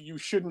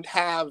shouldn't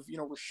have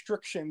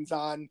restrictions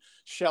on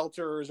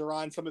shelters or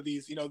on some of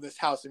these this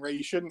housing, right?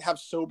 You shouldn't have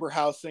sober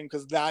housing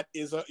because that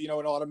is an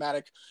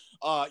automatic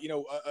a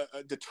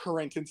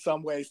deterrent in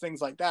some ways,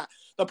 things like that.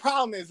 The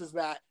problem is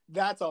that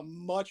that's a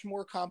much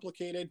more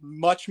complicated,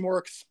 much more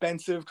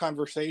expensive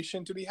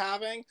conversation to be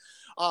having.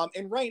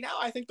 And right now,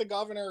 I think the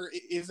governor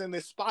is in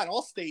this spot.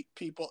 All state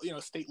people,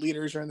 state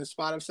leaders are in this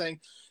spot of saying,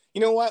 you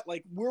know what,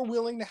 like we're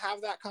willing to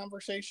have that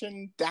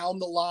conversation down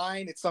the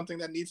line. It's something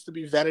that needs to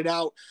be vetted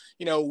out,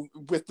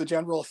 with the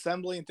General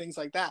Assembly and things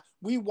like that.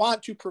 We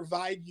want to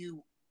provide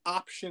you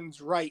options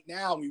right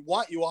now. We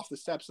want you off the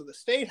steps of the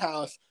State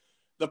House.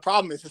 The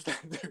problem is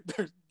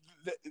that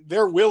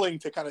they're willing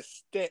to kind of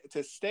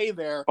stay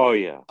there. oh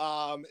yeah.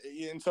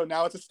 And so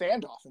now it's a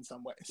standoff in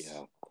some ways.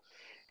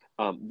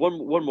 Yeah.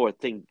 One more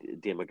thing,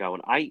 Dan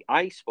McGowan.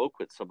 I spoke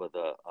with some of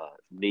the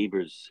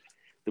neighbors.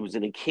 There was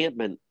an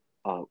encampment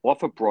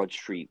off of Broad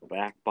Street,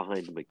 back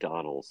behind the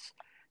McDonald's,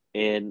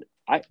 And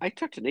I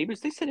talked to neighbors.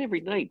 They said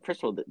every night.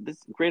 First of all, this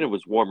granted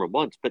was warmer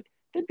months, but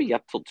they'd be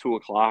up till 2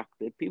 o'clock.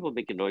 There'd people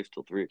making noise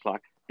till 3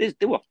 o'clock. There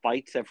were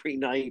fights every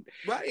night.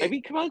 I Right.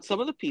 mean, come on,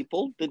 some of the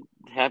people that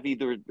have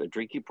either a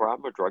drinking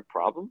problem or drug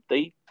problem,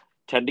 they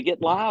tend to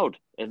get loud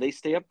and they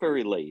stay up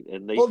very late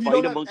and they Well, if you fight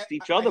don't have, amongst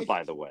each other,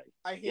 by the way.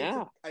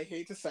 Yeah, I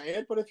hate to say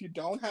it, but if you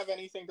don't have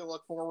anything to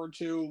look forward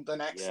to the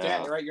next day,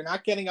 yeah, right? You're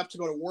not getting up to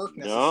go to work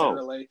no.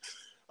 necessarily.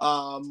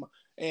 Um,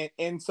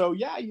 and so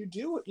yeah, you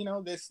do.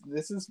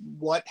 This is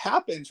what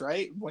happens,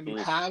 right? When you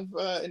Mm. have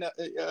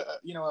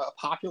a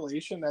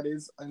population that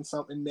is in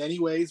many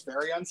ways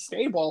very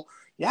unstable.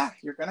 Yeah,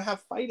 you're gonna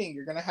have fighting.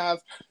 You're gonna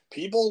have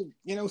people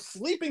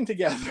sleeping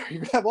together.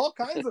 You're gonna have all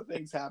kinds of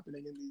things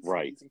happening in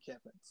Right. these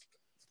encampments.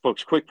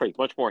 Folks, quick break.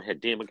 Much more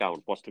ahead. Dan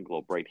McGowan, Boston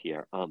Globe, right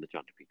here on the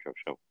John DePetro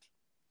Show.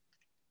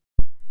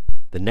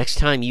 The next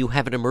time you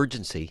have an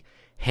emergency,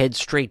 head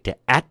straight to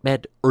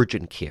AtMed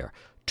Urgent Care.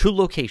 2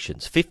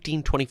 locations,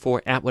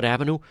 1524 Atwood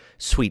Avenue,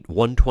 Suite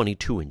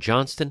 122 in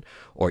Johnston,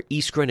 or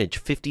East Greenwich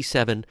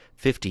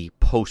 5750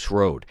 Post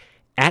Road.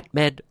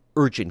 AtMed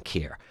Urgent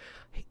Care.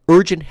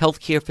 Urgent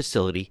healthcare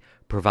facility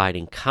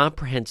providing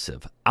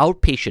comprehensive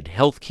outpatient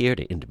health care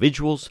to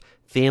individuals,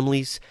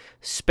 families,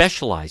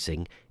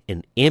 specializing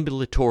in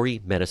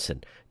ambulatory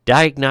medicine,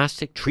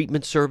 diagnostic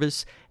treatment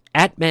service,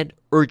 AtMed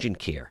Urgent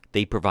Care.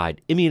 They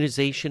provide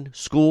immunization,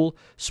 school,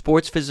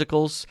 sports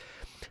physicals.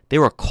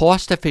 They're a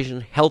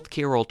cost-efficient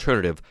healthcare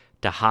alternative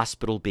to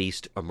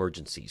hospital-based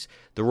emergencies.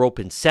 They're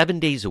open 7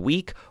 days a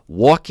week,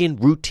 walk-in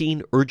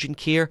routine urgent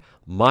care,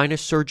 minor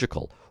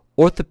surgical,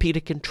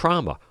 orthopedic and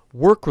trauma,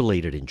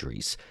 work-related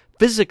injuries,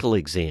 physical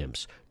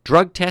exams,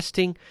 drug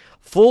testing,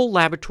 full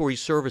laboratory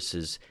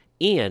services,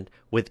 and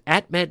with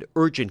AtMed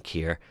Urgent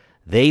Care,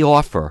 they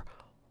offer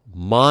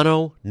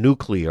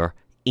mononuclear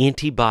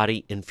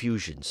antibody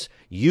infusions.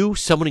 You,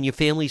 someone in your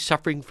family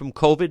suffering from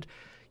COVID,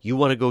 you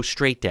want to go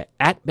straight to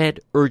AtMed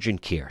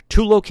Urgent Care.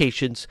 2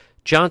 locations,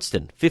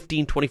 Johnston,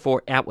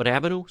 1524 Atwood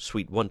Avenue,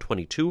 Suite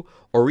 122,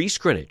 or East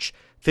Greenwich,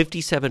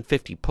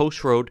 5750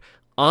 Post Road,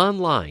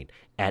 online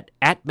at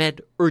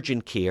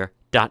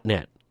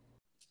atmedurgentcare.net.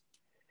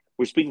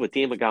 We're speaking with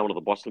Dan McGowan of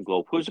the Boston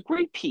Globe, who has a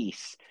great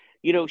piece.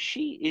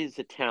 She is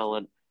a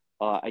talent.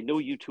 I know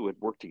you two had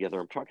worked together.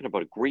 I'm talking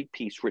about a great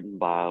piece written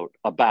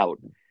about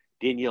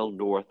Danielle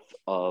North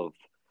of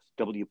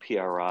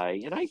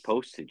WPRI, and I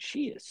posted,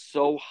 she is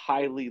so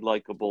highly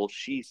likable.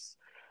 She's,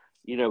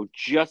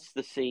 just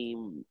the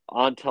same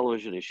on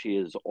television as she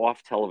is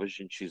off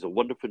television. She's a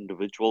wonderful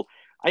individual.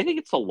 I think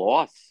it's a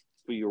loss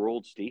for your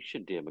old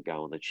station, Dan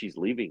McGowan, that she's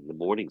leaving the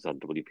mornings on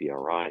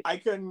WPRI. I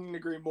couldn't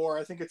agree more.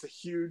 I think it's a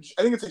huge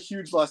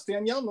loss.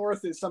 Danielle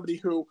North is somebody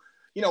who,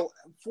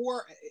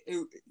 for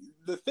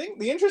the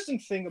interesting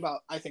thing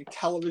about, I think,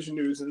 television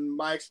news and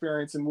my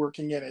experience in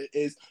working in it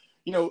is,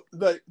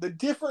 the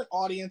different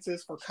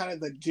audiences for kind of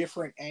the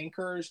different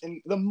anchors,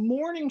 and the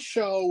morning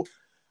show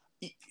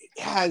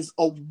has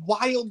a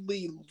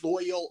wildly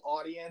loyal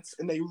audience,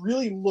 and they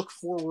really look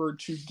forward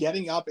to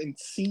getting up and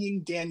seeing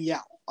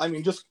Danielle. I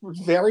mean, just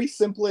very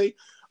simply,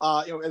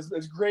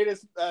 as great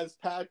as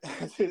Pat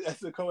as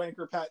the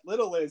co-anchor Pat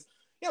Little is,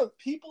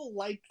 people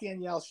like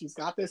Danielle. She's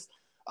got this,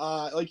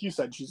 like you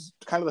said, she's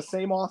kind of the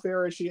same off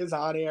air as she is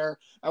on air.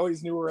 I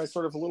always knew her as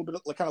sort of a little bit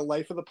of like kind of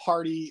life of the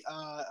party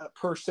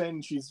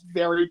person. She's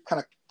very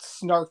kind of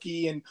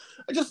snarky, and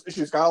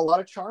she's got a lot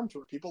of charm to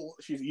her.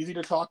 She's easy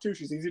to talk to.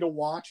 She's easy to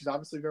watch. She's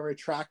obviously very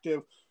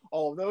attractive.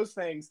 All of those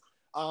things.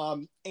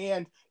 And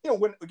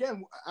when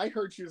again I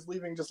heard she was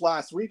leaving just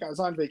last week, I was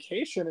on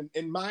vacation,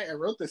 and I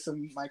wrote this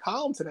in my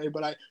column today,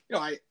 but I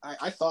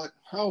thought,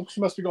 oh,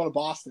 she must be going to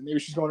Boston. Maybe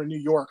she's going to New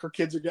York. Her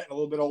kids are getting a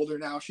little bit older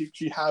now. She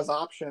has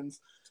options.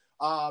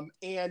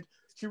 And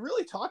she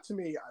really talked to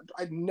me.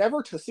 I'd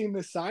never seen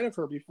this side of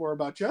her before,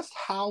 about just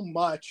how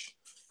much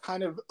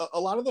kind of a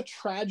lot of the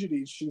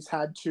tragedies she's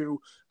had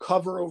to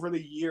cover over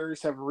the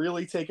years have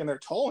really taken their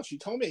toll. And she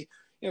told me,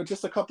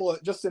 just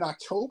in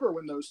October,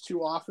 when those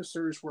 2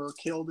 officers were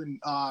killed in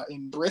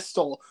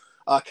Bristol,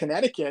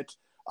 Connecticut,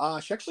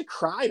 she actually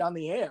cried on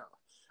the air.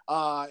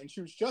 And she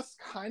was just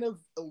kind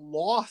of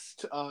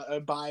lost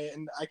by it.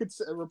 And I could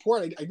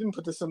report, I didn't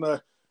put this in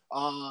the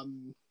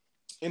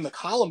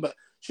column, but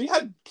she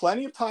had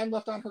plenty of time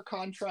left on her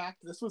contract.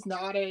 This was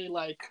not a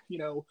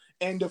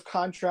end of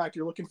contract,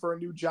 you're looking for a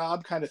new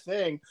job kind of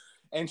thing.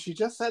 And she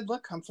just said,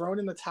 look, I'm throwing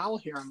in the towel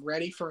here. I'm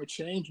ready for a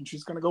change. And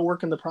she's going to go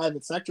work in the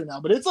private sector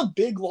now. But it's a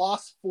big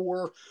loss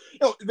for,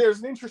 there's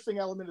an interesting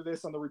element of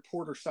this on the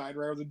reporter side,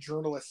 right, or the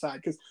journalist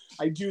side, because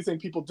I do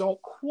think people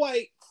don't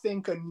quite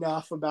think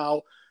enough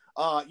about,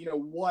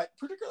 what,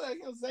 particularly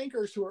those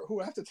anchors who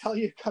have to tell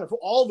you kind of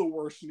all the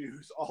worst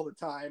news all the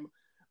time.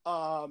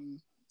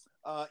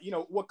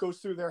 What goes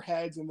through their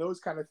heads and those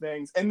kind of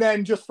things. And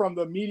then just from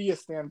the media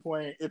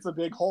standpoint, it's a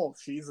big hole.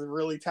 She's a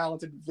really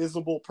talented,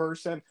 visible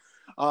person.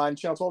 And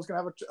Channel 12 is going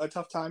to have a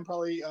tough time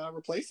probably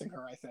replacing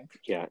her, I think.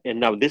 Yeah, and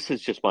now this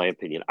is just my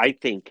opinion. I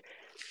think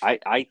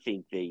they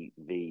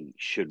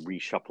should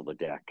reshuffle the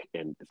deck,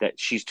 and that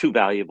she's too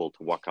valuable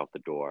to walk out the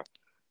door.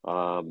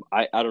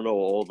 I don't know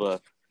all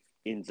the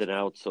ins and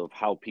outs of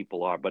how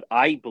people are. But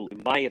I believe,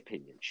 in my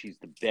opinion, she's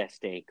the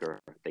best anchor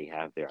they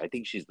have there. I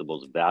think she's the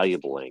most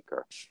valuable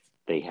anchor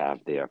they have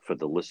there for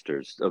the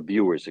listeners,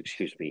 viewers,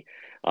 excuse me.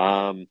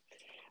 Um,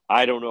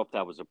 I don't know if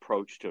that was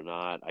approached or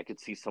not. I could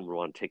see someone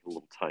want to take a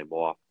little time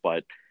off,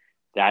 but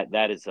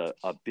that is a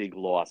big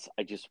loss.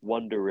 I just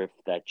wonder if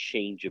that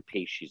change of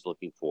pace she's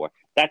looking for.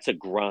 That's a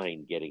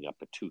grind getting up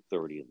at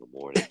 2:30 in the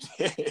morning.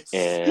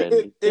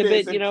 And It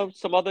is. but,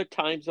 some other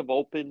times have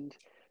opened.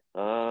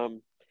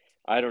 Um,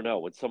 I don't know.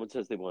 When someone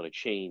says they want to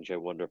change, I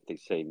wonder if they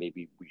say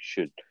maybe we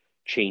should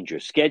change your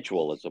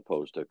schedule as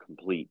opposed to a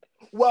complete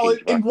Well,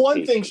 change of and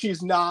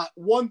occupation.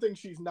 one thing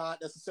she's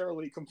not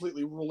necessarily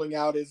completely ruling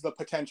out is the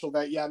potential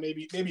that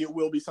maybe it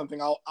will be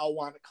something I'll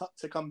want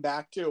to come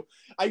back to.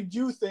 I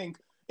do think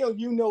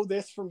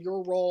this from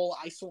your role.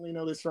 I certainly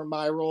know this from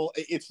my role.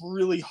 It's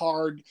really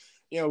hard,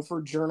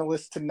 for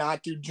journalists to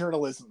not do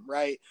journalism,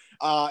 right?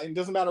 And it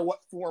doesn't matter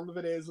what form of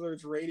it is, whether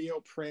it's radio,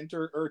 print,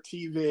 or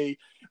TV.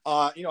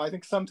 I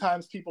think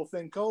sometimes people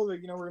think, oh, we're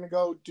going to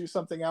go do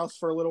something else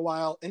for a little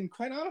while, and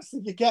quite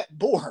honestly, you get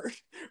bored,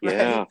 right?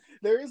 Yeah,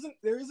 There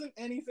isn't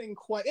anything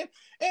quite,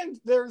 and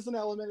there's an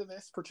element of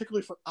this,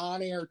 particularly for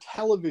on-air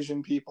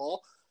television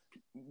people.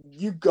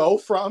 You go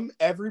from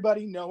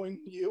everybody knowing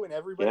you and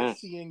everybody yes,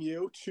 seeing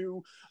you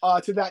to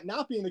that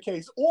not being the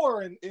case,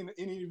 or in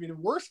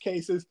even worse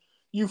cases,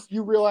 you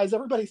realize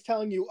everybody's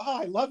telling you,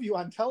 "Oh, I love you"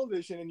 on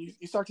television, and you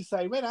start to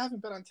say, "Wait, I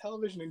haven't been on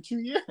television in 2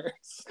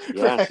 years,"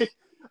 yes, right?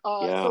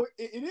 yeah. So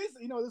it is,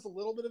 there's a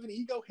little bit of an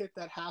ego hit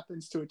that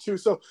happens to it too.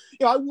 So,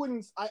 I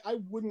wouldn't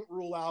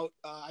rule out.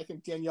 I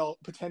think Danielle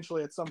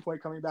potentially at some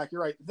point coming back.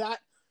 You're right. That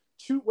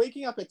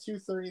waking up at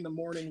 2:30 in the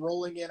morning,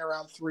 rolling in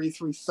around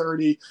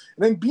 3:30,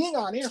 and then being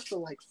on air for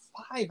like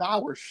 5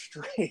 hours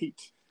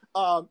straight.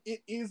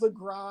 It is a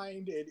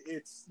grind.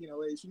 It's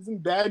she's in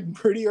bed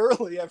pretty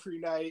early every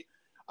night.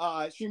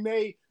 She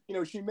may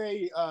do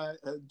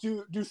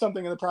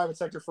something in the private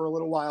sector for a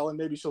little while, and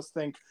maybe she'll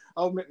think,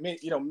 oh,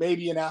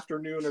 maybe an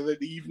afternoon or the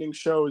evening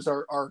shows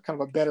are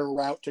kind of a better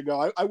route to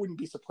go. I wouldn't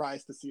be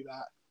surprised to see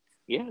that.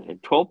 Yeah,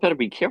 and 12 better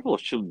be careful.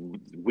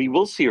 We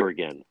will see her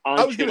again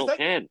I on was gonna Channel say,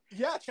 10.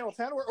 yeah, Channel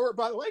 10, or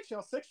by the way,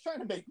 Channel 6 trying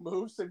to make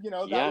moves, and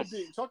that would be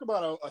Yes. talk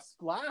about a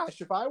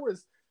splash. If I were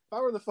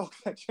the folks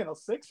at Channel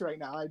 6 right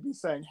now, I'd be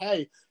saying,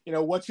 hey,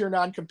 what's your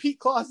non-compete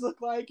clause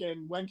look like,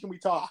 and when can we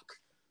talk?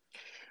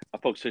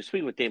 Folks, so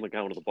speaking with Dan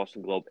McGowan of the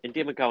Boston Globe. And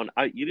Dan McGowan,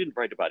 you didn't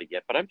write about it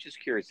yet, but I'm just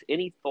curious.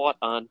 Any thought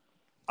on?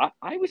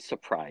 I was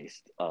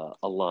surprised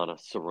Alana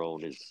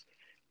Cerrone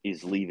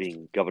is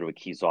leaving Governor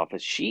McKee's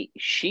office.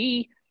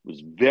 She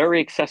was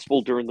very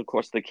accessible during the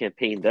course of the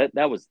campaign.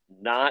 That was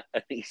not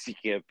an easy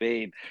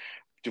campaign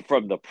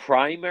from the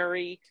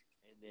primary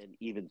and then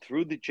even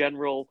through the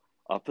general.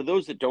 For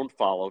those that don't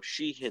follow,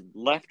 she had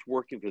left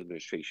working for the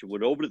administration,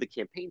 went over to the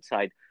campaign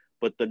side,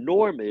 but the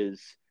norm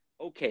is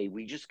okay,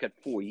 we just got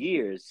 4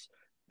 years.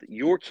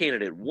 Your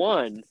candidate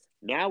won.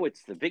 Now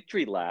it's the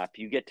victory lap.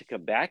 You get to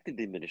come back to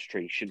the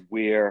administration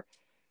where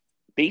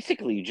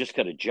basically you just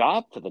got a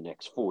job for the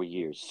next 4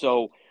 years.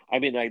 So, I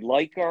mean, I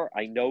like her.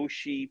 I know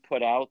she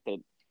put out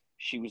that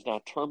she was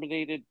not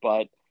terminated,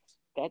 but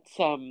that's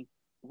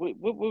what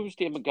was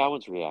Dan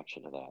McGowan's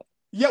reaction to that?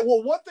 Yeah,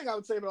 well, one thing I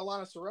would say about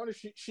Alana Cerrone is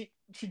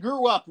she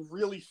grew up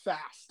really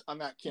fast on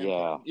that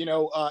Yeah, campaign.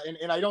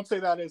 And I don't say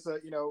that as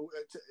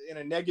in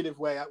a negative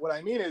way. What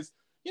I mean is,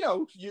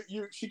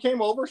 she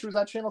came over. She was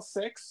at Channel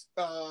 6.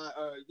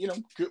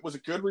 Was a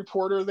good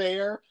reporter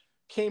there.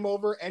 Came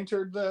over,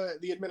 entered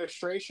the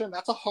administration.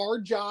 That's a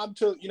hard job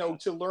to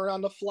learn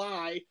on the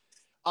fly.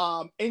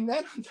 And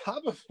then on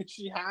top of it,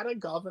 she had a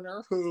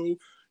governor who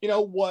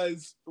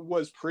was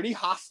pretty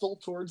hostile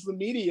towards the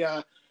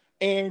media,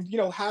 and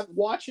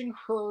watching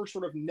her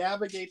sort of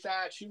navigate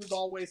that. She was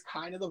always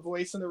kind of the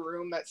voice in the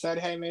room that said,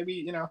 hey,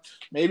 maybe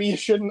you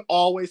shouldn't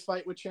always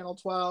fight with Channel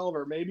 12,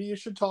 or maybe you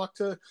should talk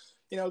to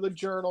the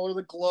Journal or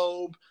the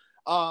Globe.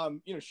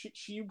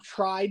 She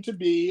tried to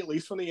be, at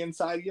least from the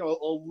inside, a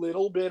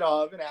little bit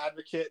of an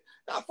advocate,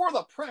 not for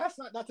the press,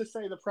 not to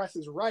say the press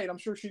is right. I'm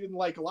sure she didn't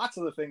like lots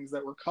of the things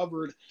that were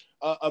covered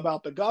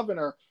about the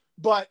governor,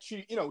 but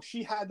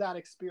she had that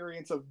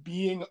experience of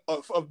being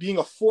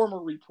a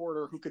former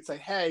reporter who could say,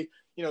 hey,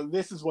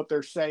 this is what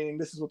they're saying,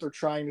 this is what they're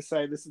trying to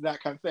say, this is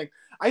that kind of thing.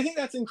 I think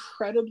that's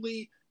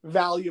incredibly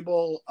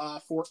valuable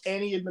for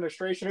any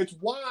administration. It's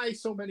why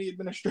so many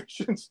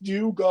administrations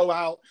do go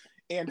out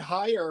and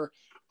hire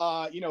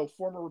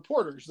former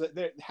reporters,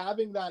 that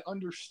having that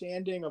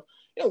understanding of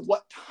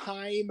what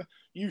time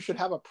you should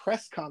have a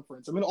press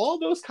conference. I mean, all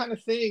those kind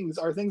of things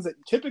are things that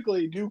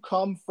typically do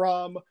come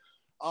from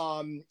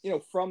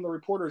from the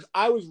reporters.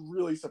 I was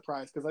really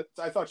surprised because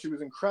I thought she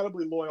was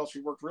incredibly loyal.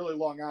 She worked really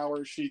long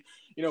hours. She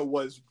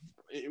was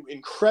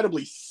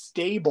incredibly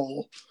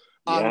stable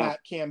on yeah. that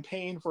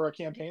campaign, for a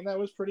campaign that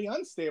was pretty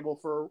unstable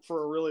for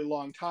a really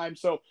long time.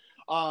 So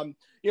I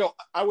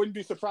wouldn't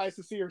be surprised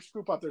to see her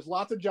scoop up. There's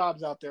lots of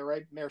jobs out there,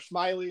 right? Mayor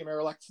Smiley,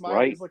 Mayor-elect Smiley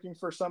Right. is looking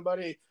for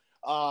somebody.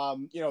 I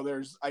know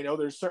there's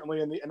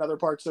certainly in other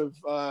parts of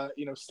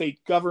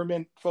state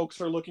government,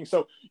 folks are looking.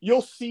 So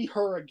you'll see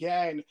her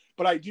again,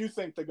 but I do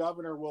think the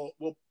governor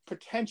will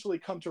potentially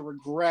come to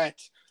regret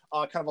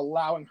kind of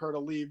allowing her to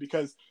leave,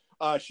 because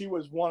she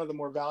was one of the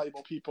more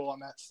valuable people on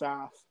that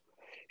staff.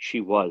 She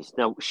was.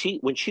 Now,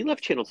 when she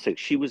left Channel 6,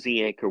 she was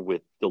the anchor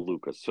with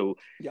DeLuca. So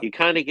Yep. you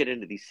kind of get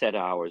into these set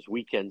hours,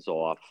 weekends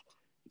off.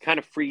 You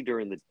are free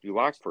during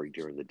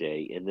the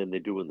day, and then they're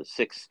doing the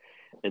 6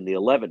 and the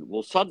 11.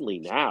 Well, suddenly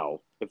now,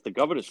 if the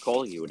governor's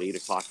calling you at 8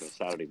 o'clock on a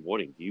Saturday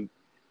morning, you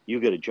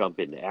got to jump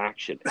into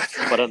action. That's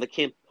right. But on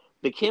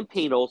the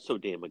campaign also,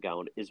 Dan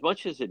McGowan, as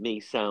much as it may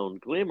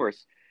sound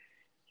glamorous,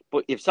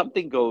 but if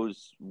something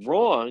goes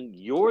wrong,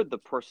 you're the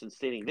person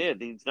standing there.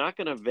 He's not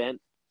going to vent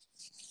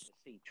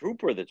state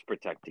trooper that's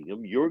protecting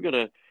him. You're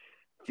gonna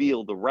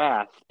feel the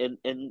wrath, and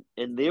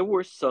there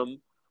were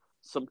some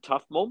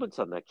tough moments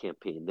on that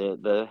campaign.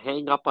 The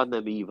hang up on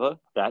them, Eva,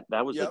 that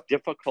was Yep. a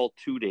difficult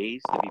 2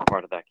 days to be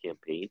part of that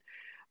campaign.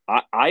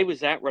 I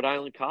was at Rhode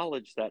Island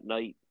College that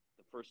night,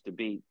 the first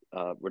debate,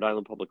 Rhode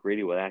Island Public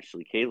Radio with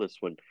Ashley Kalis,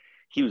 when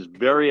he was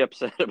very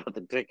upset about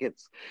the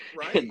tickets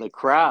in the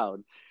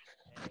crowd.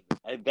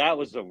 And that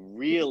was a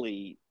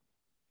really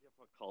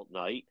difficult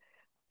night.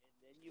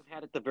 You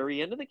had at the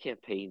very end of the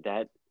campaign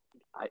that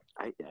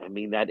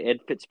that Ed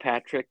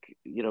Fitzpatrick,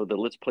 the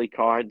Let's Play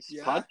Cards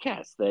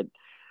podcast that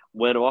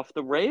went off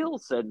the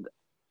rails. And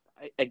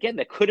again,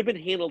 that could have been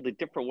handled a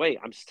different way.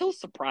 I'm still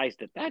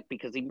surprised at that,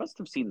 because he must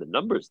have seen the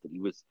numbers that he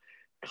was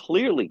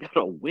clearly going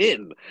to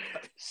win.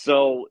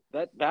 So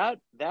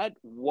that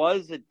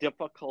was a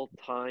difficult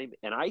time.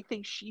 And I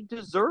think she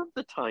deserved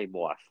the time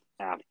off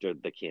after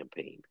the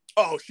campaign.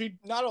 Oh, she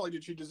not only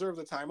did she deserve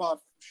the time off,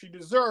 she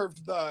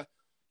deserved the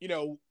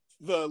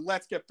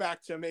let's get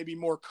back to maybe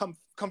more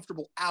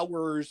comfortable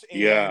hours.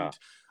 And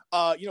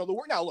the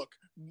work. Now, look,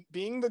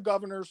 being the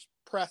governor's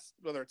press,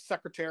 whether it's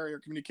secretary or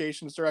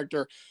communications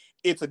director,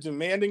 it's a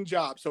demanding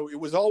job. So it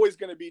was always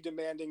going to be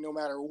demanding no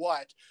matter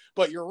what.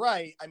 But you're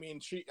right. I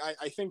mean,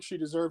 I think she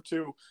deserved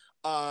to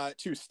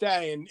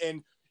stay.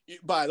 And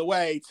by the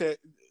way,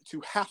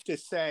 to have to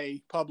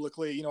say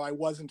publicly, I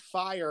wasn't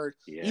fired.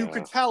 Yeah. You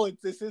could tell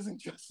this isn't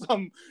just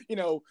some,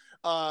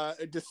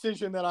 a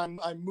decision that I'm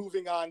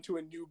moving on to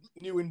a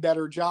new and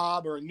better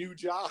job or a new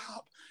job.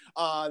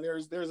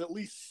 There's at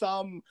least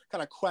some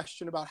kind of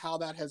question about how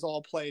that has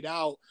all played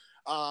out.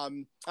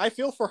 I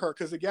feel for her,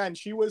 because again,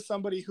 she was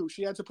somebody who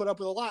she had to put up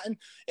with a lot. And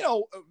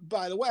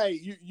by the way,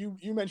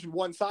 you mentioned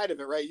one side of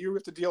it, right? You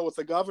have to deal with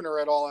the governor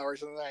at all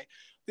hours of the night.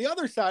 The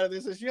other side of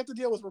this is you have to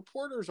deal with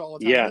reporters all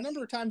the time. Yes. The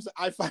number of times that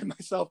I find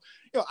myself,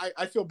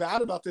 I feel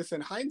bad about this in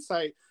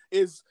hindsight,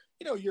 is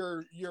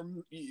you're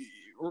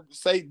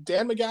say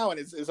Dan McGowan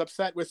is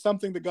upset with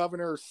something the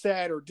governor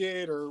said or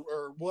did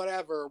or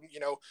whatever.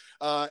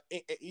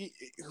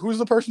 Who's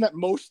the person that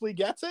mostly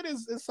gets it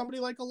is somebody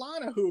like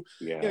Alana, who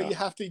you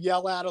have to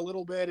yell at a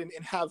little bit and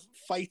have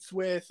fights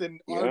with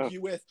and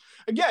argue with.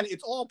 Again,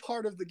 it's all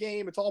part of the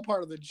game. It's all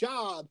part of the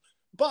job.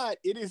 But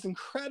it is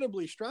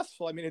incredibly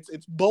stressful. I mean,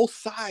 it's both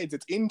sides.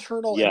 It's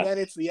internal and then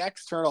it's the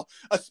external,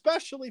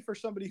 especially for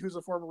somebody who's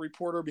a former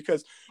reporter,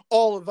 because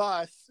all of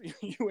us,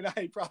 you and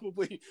I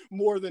probably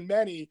more than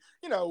many,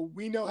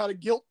 we know how to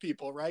guilt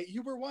people, right?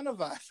 You were one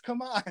of us.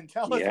 Come on,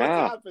 tell us what's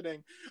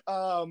happening.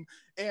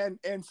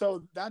 And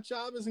so that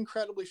job is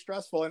incredibly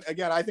stressful. And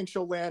again, I think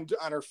she'll land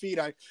on her feet.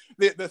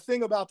 The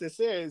thing about this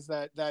is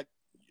that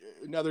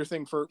another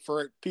thing for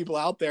people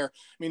out there.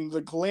 I mean,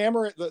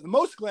 the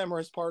most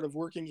glamorous part of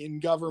working in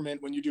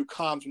government, when you do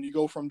comms, when you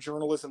go from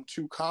journalism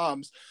to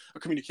comms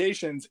or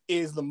communications,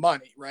 is the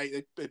money,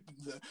 right? The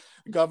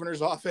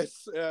governor's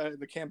office,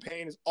 the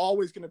campaign is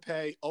always going to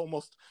pay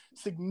almost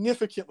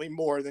significantly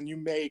more than you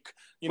make,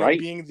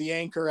 being the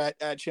anchor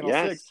at Channel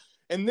 6.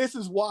 And this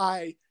is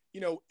why,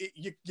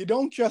 you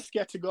don't just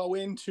get to go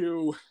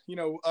into,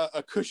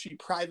 a cushy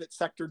private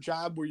sector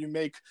job where you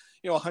make,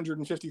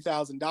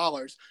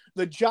 $150,000.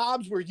 The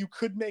jobs where you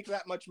could make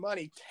that much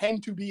money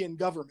tend to be in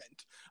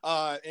government.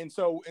 And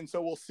so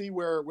we'll see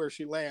where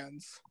she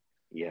lands.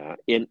 Yeah.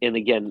 And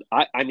again,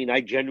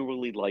 I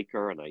genuinely like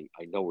her, and I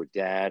know her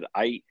dad.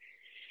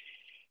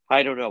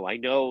 I don't know. I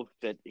know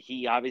that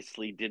he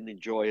obviously didn't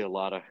enjoy a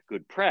lot of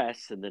good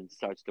press and then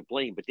starts to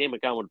blame. But Dan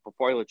McGowan,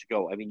 before I let you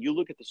go, I mean, you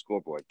look at the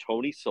scoreboard,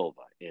 Tony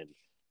Silva and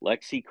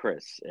Lexi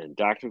Chris and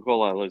Dr.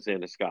 Cole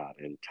Alexander Scott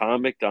and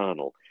Tom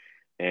McDonald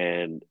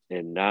and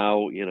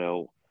now,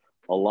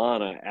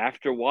 Alana.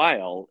 After a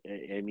while,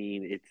 I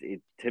mean,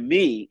 to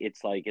me,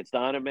 it's like, it's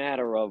not a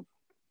matter of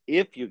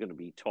if you're going to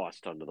be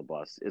tossed under the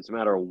bus. It's a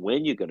matter of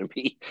when you're going to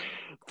be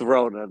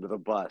thrown under the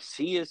bus.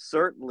 He's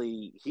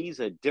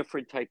a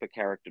different type of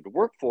character to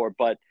work for.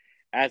 But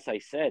as I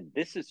said,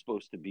 this is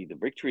supposed to be the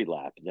victory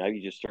lap. Now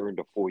you just earned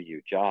a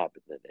 4-year job,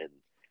 and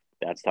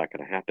that's not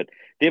going to happen.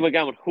 Dan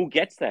McGowan, who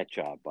gets that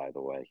job, by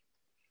the way?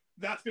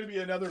 That's going to be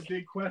another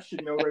big question.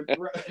 Let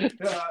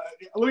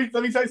me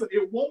tell you something.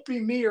 It won't be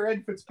me or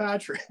Ed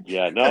Fitzpatrick.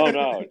 Yeah, no,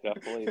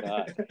 definitely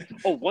not.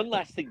 Oh, one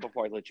last thing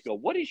before I let you go.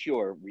 What is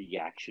your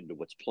reaction to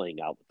what's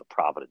playing out with the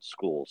Providence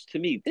schools? To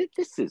me,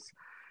 this is,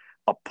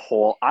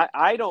 appalled.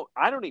 I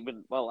don't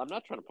even. Well, I'm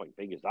not trying to point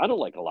fingers. I don't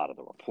like a lot of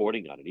the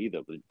reporting on it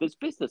either. But this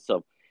business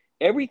of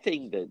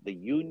everything that the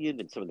union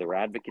and some of their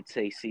advocates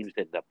say seems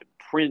to end up in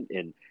print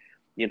and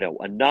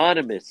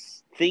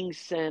anonymous things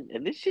sent,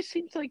 and this just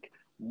seems like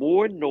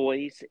more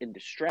noise and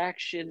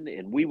distraction.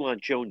 And we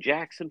want Joan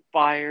Jackson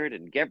fired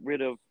and get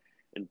rid of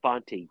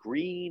Infante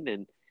Green.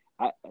 And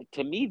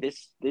to me,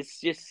 this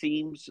just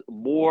seems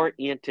more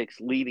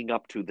antics leading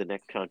up to the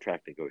next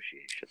contract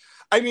negotiation.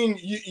 I mean,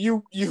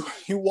 you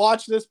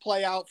watch this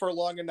play out for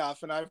long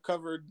enough, and I've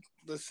covered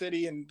the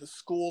city and the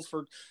schools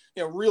for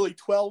really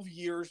 12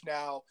 years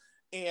now,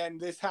 and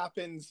this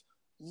happens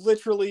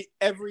literally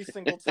every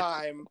single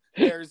time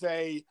there's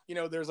a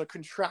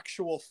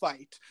contractual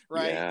fight,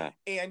 right? Yeah.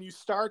 And you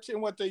start,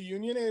 and what the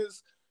union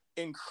is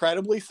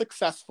incredibly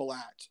successful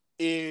at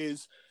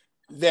is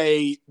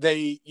they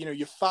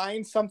you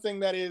find something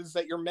that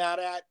you're mad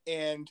at,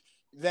 and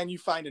then you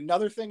find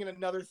another thing and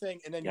another thing,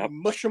 and then you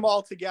mush them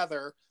all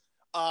together.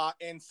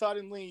 And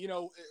suddenly,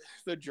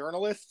 the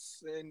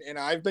journalists, and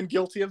I've been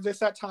guilty of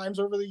this at times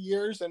over the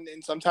years, and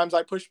sometimes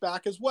I push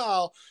back as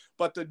well.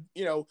 But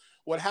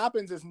what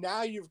happens is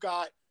now you've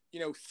got,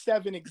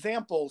 7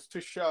 examples to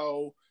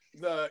show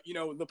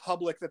the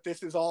public that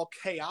this is all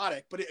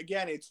chaotic. But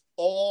again, it's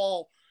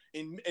all,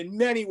 in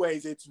many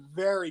ways, it's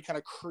very kind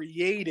of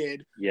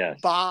created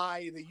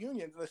by the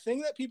unions. The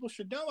thing that people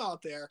should know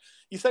out there,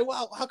 you say,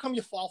 well, how come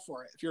you fall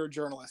for it if you're a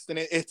journalist? And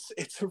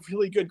it's a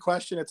really good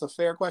question. It's a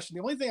fair question.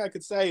 The only thing I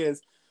could say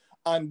is,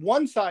 on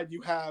one side,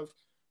 you have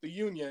the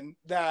union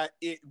that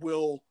it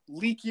will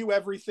leak you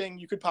everything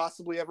you could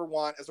possibly ever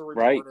want as a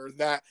reporter, right,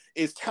 that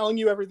is telling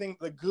you everything,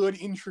 the good,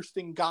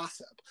 interesting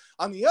gossip.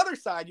 On the other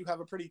side, you have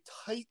a pretty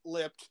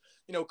tight-lipped,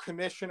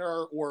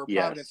 commissioner or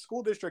Providence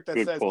School District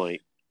that says,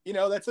 point.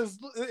 That says,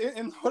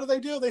 and what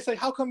do? They say,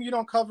 how come you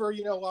don't cover,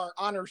 our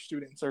honor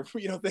students or,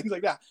 things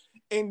like that?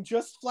 And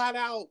just flat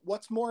out,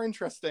 what's more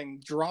interesting,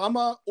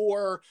 drama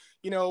or,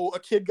 a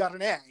kid got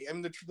an A? I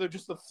mean,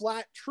 the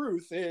flat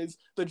truth is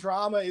the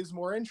drama is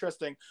more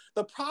interesting.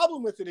 The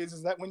problem with it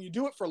is that when you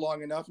do it for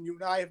long enough, and you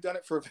and I have done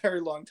it for a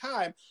very long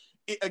time,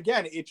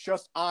 it's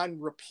just on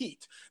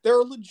repeat. There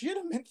are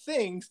legitimate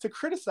things to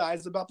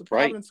criticize about the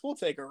Providence school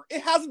takeover.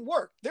 It hasn't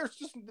worked. There's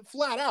just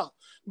flat out.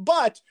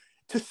 But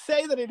to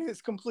say that it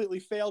has completely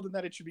failed and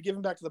that it should be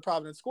given back to the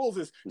Providence schools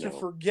is to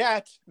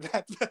forget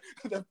that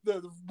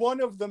the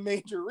one of the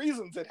major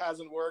reasons it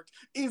hasn't worked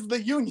is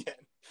the union.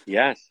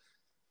 Yes.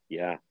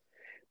 Yeah.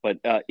 But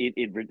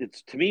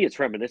it's, to me, it's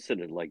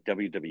reminiscent of like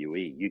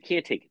WWE. You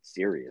can't take it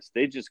serious.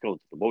 They just go through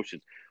the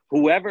motions.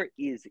 Whoever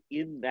is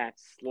in that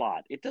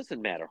slot, it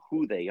doesn't matter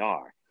who they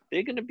are.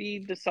 They're going to be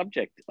the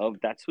subject of,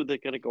 that's who they're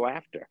going to go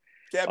after.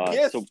 Deb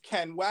Gist,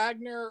 Ken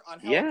Wagner,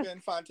 Angelica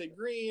Infante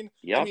Green.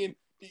 I mean,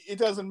 it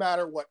doesn't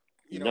matter what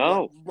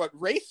what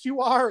race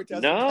you are. It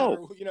doesn't matter.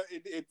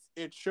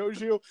 It shows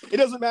you. It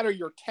doesn't matter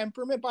your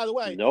temperament. By the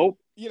way,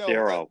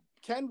 zero.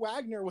 Ken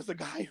Wagner was a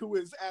guy who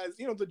was, as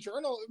the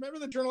journal. Remember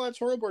the journal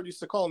editorial board used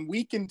to call him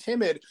weak and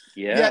timid.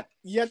 Yeah.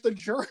 Yet the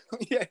journal.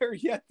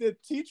 Yet the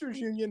teachers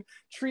union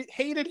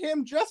hated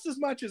him just as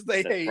much as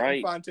they hate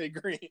Infante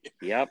Green.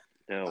 Yep.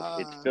 No,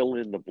 it's fill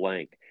in the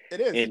blank.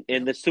 It is.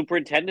 And the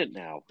superintendent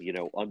now,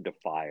 under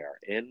fire.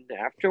 And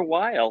after a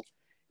while,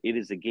 it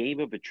is a game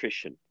of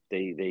attrition.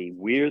 They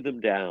wear them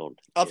down.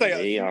 I'll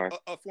tell you,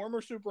 a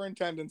former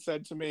superintendent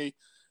said to me,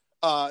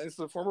 it's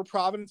the former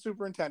Providence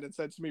superintendent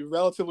said to me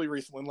relatively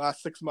recently, in the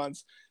last 6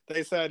 months,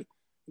 they said,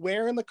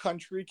 where in the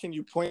country can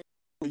you point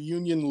a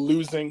union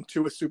losing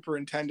to a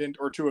superintendent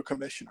or to a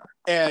commissioner?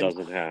 And it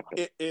doesn't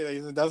happen.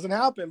 It doesn't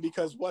happen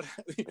because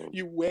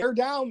you wear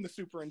down the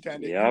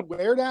superintendent, you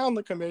wear down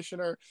the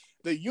commissioner.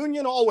 The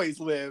union always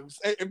lives.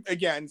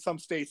 Again, some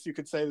states you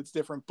could say that's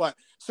different, but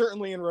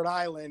certainly in Rhode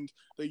Island,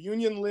 the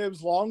union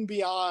lives long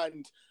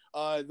beyond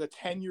the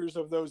tenures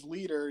of those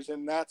leaders,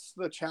 and that's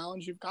the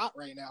challenge you've got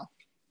right now.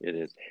 It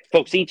is.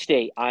 Folks, each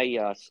day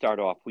I start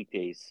off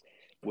weekdays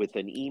with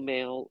an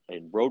email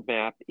and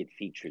roadmap. It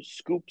features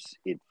scoops.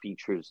 It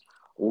features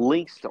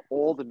links to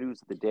all the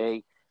news of the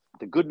day.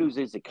 The good news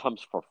is it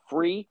comes for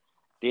free.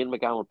 Dan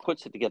McGowan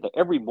puts it together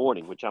every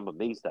morning, which I'm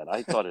amazed at.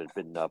 I thought it had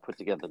been put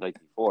together the night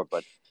before,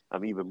 but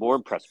I'm even more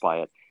impressed by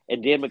it.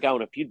 And Dan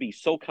McGowan, if you'd be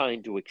so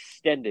kind to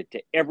extend it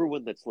to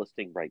everyone that's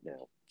listening right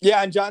now.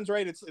 Yeah, and John's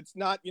right. It's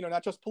not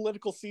not just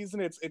political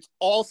season. It's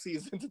all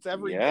seasons. It's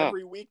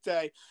every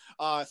weekday.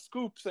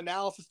 Scoops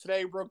analysis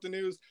today broke the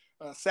news.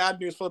 Sad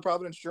news for the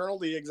Providence Journal.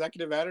 The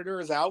executive editor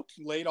is out,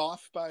 laid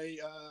off by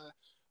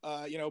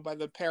by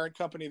the parent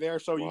company there.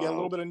 So you get a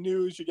little bit of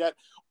news. You get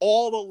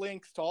all the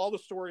links to all the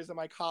stories that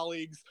my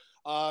colleagues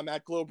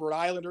at Globe Rhode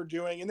Island are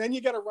doing. And then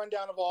you get a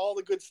rundown of all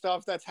the good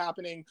stuff that's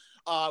happening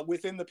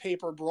within the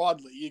paper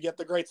broadly. You get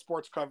the great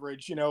sports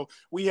coverage.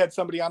 We had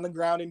somebody on the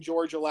ground in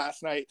Georgia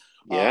last night,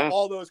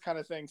 all those kind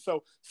of things.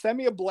 So send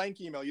me a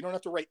blank email. You don't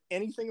have to write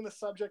anything in the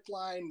subject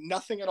line,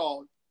 nothing at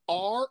all.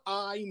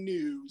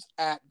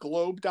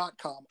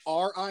 rinews@globe.com.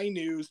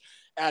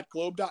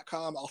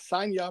 rinews@globe.com. I'll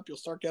sign you up. You'll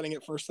start getting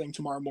it first thing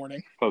tomorrow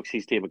morning. Folks,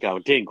 he's Dan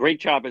McGowan. Dan,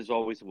 great job as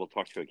always, and we'll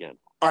talk to you again.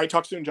 All right,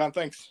 talk soon, John.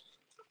 Thanks.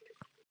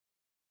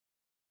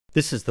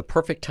 This is the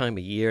perfect time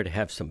of year to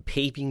have some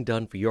paving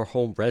done for your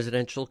home,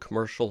 residential,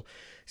 commercial,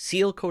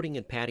 seal coating,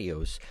 and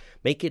patios.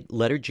 Make it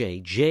letter J,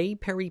 J.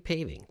 Perry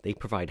Paving. They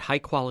provide high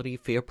quality,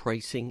 fair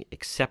pricing,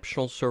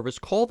 exceptional service.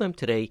 Call them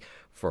today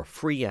for a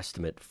free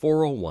estimate,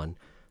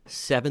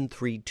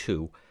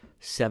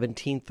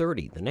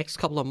 401-732-1730. The next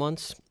couple of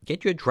months,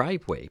 get your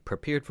driveway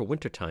prepared for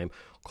wintertime.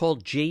 Call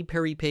J.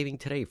 Perry Paving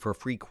today for a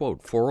free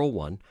quote,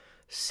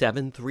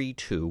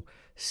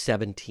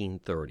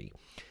 401-732-1730.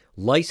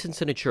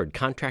 Licensed and insured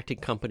contracting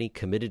company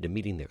committed to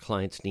meeting their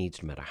clients'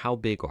 needs no matter how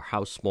big or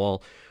how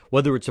small,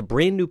 whether it's a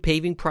brand new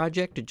paving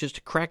project or just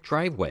a cracked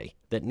driveway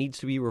that needs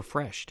to be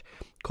refreshed.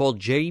 Call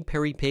J.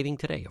 Perry Paving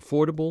today.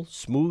 Affordable,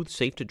 smooth,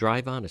 safe to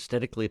drive on,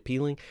 aesthetically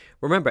appealing.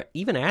 Remember,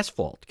 even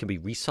asphalt can be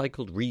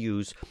recycled,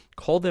 reused.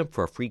 Call them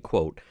for a free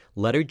quote.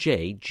 Letter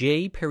J,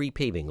 J. Perry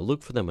Paving.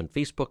 Look for them on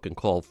Facebook and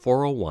call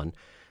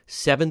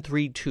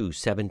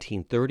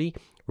 401-732-1730.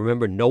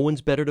 Remember, no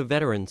one's better to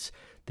veterans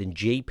than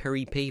J.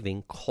 Perry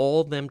Paving.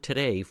 Call them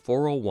today,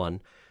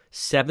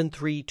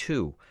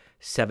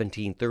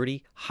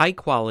 401-732-1730. High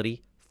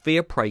quality,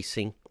 fair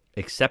pricing,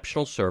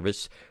 exceptional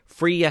service,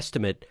 free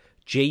estimate,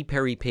 J.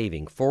 Perry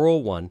Paving,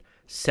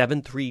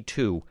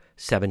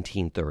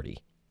 401-732-1730.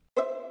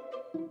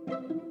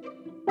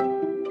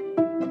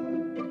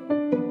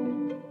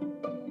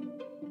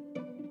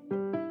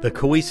 The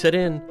Cowesett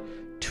Inn,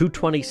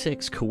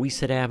 226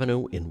 Cowesett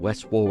Avenue in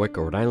West Warwick,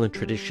 Rhode Island.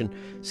 Tradition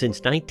since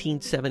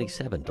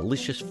 1977.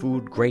 Delicious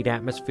food, great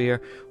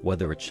atmosphere,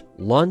 whether it's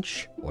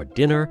lunch or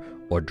dinner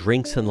or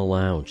drinks in the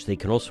lounge. They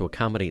can also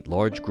accommodate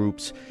large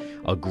groups.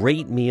 A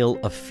great meal,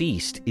 a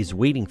feast is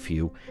waiting for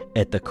you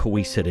at the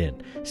Cowesett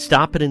Inn.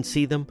 Stop in and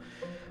see them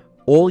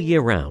all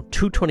year round.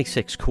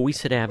 226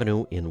 Cowesett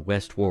Avenue in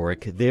West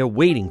Warwick. They're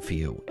waiting for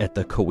you at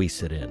the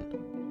Cowesett Inn.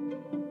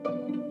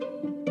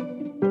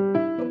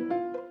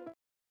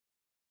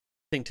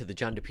 To the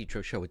John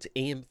DePietro Show. It's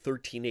AM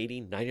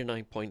 1380,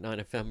 99.9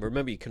 FM.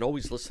 Remember, you can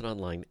always listen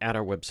online at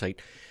our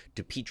website,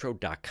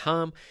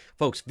 DePietro.com.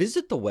 Folks,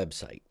 visit the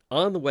website.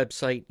 On the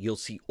website, you'll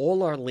see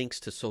all our links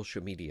to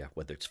social media,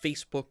 whether it's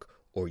Facebook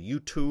or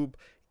YouTube,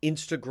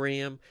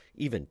 Instagram,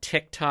 even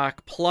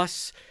TikTok.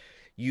 Plus,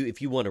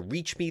 if you want to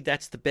reach me,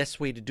 that's the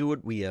best way to do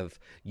it. We have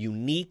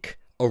unique,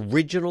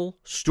 original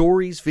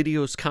stories,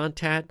 videos,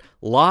 content.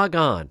 Log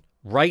on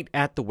right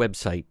at the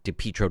website,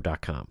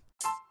 DePietro.com.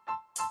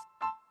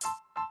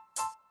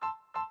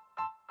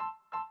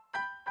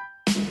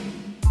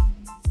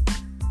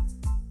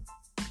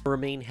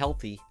 Remain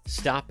healthy.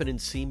 Stop in and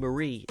see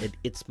Marie at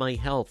It's My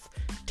Health,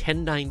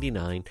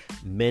 1099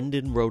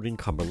 Mendon Road in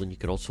Cumberland. You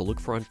can also look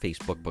for her on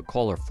Facebook, but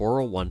call her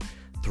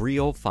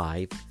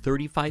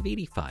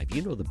 401-305-3585.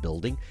 You know the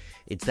building.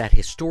 It's that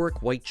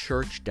historic white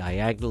church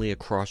diagonally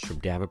across from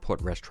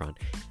Davenport Restaurant.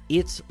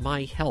 It's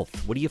My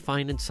Health. What do you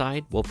find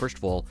inside? Well, first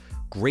of all,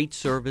 great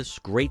service,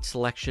 great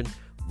selection,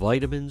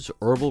 vitamins,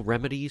 herbal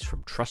remedies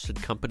from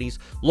trusted companies,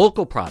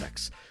 local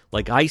products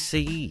like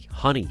ICE,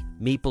 honey,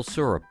 maple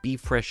syrup, beef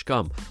fresh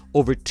gum,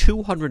 over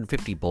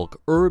 250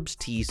 bulk herbs,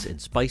 teas, and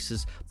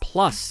spices,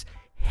 plus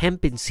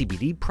hemp and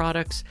CBD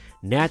products,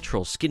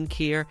 natural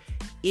skincare.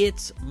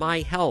 It's My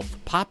Health.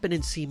 Pop in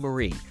and see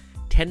Marie,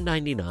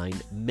 1099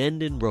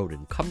 Mendon Road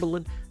in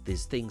Cumberland.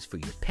 There's things for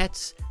your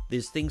pets.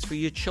 There's things for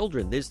your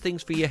children. There's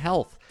things for your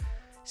health.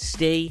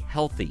 Stay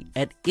healthy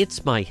at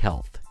It's My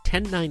Health,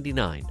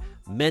 1099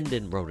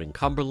 Mendon Road in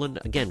Cumberland.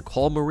 Again,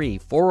 call Marie,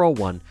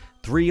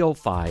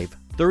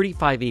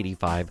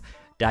 401-305-3585,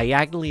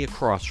 diagonally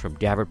across from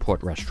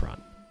Davenport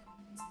Restaurant.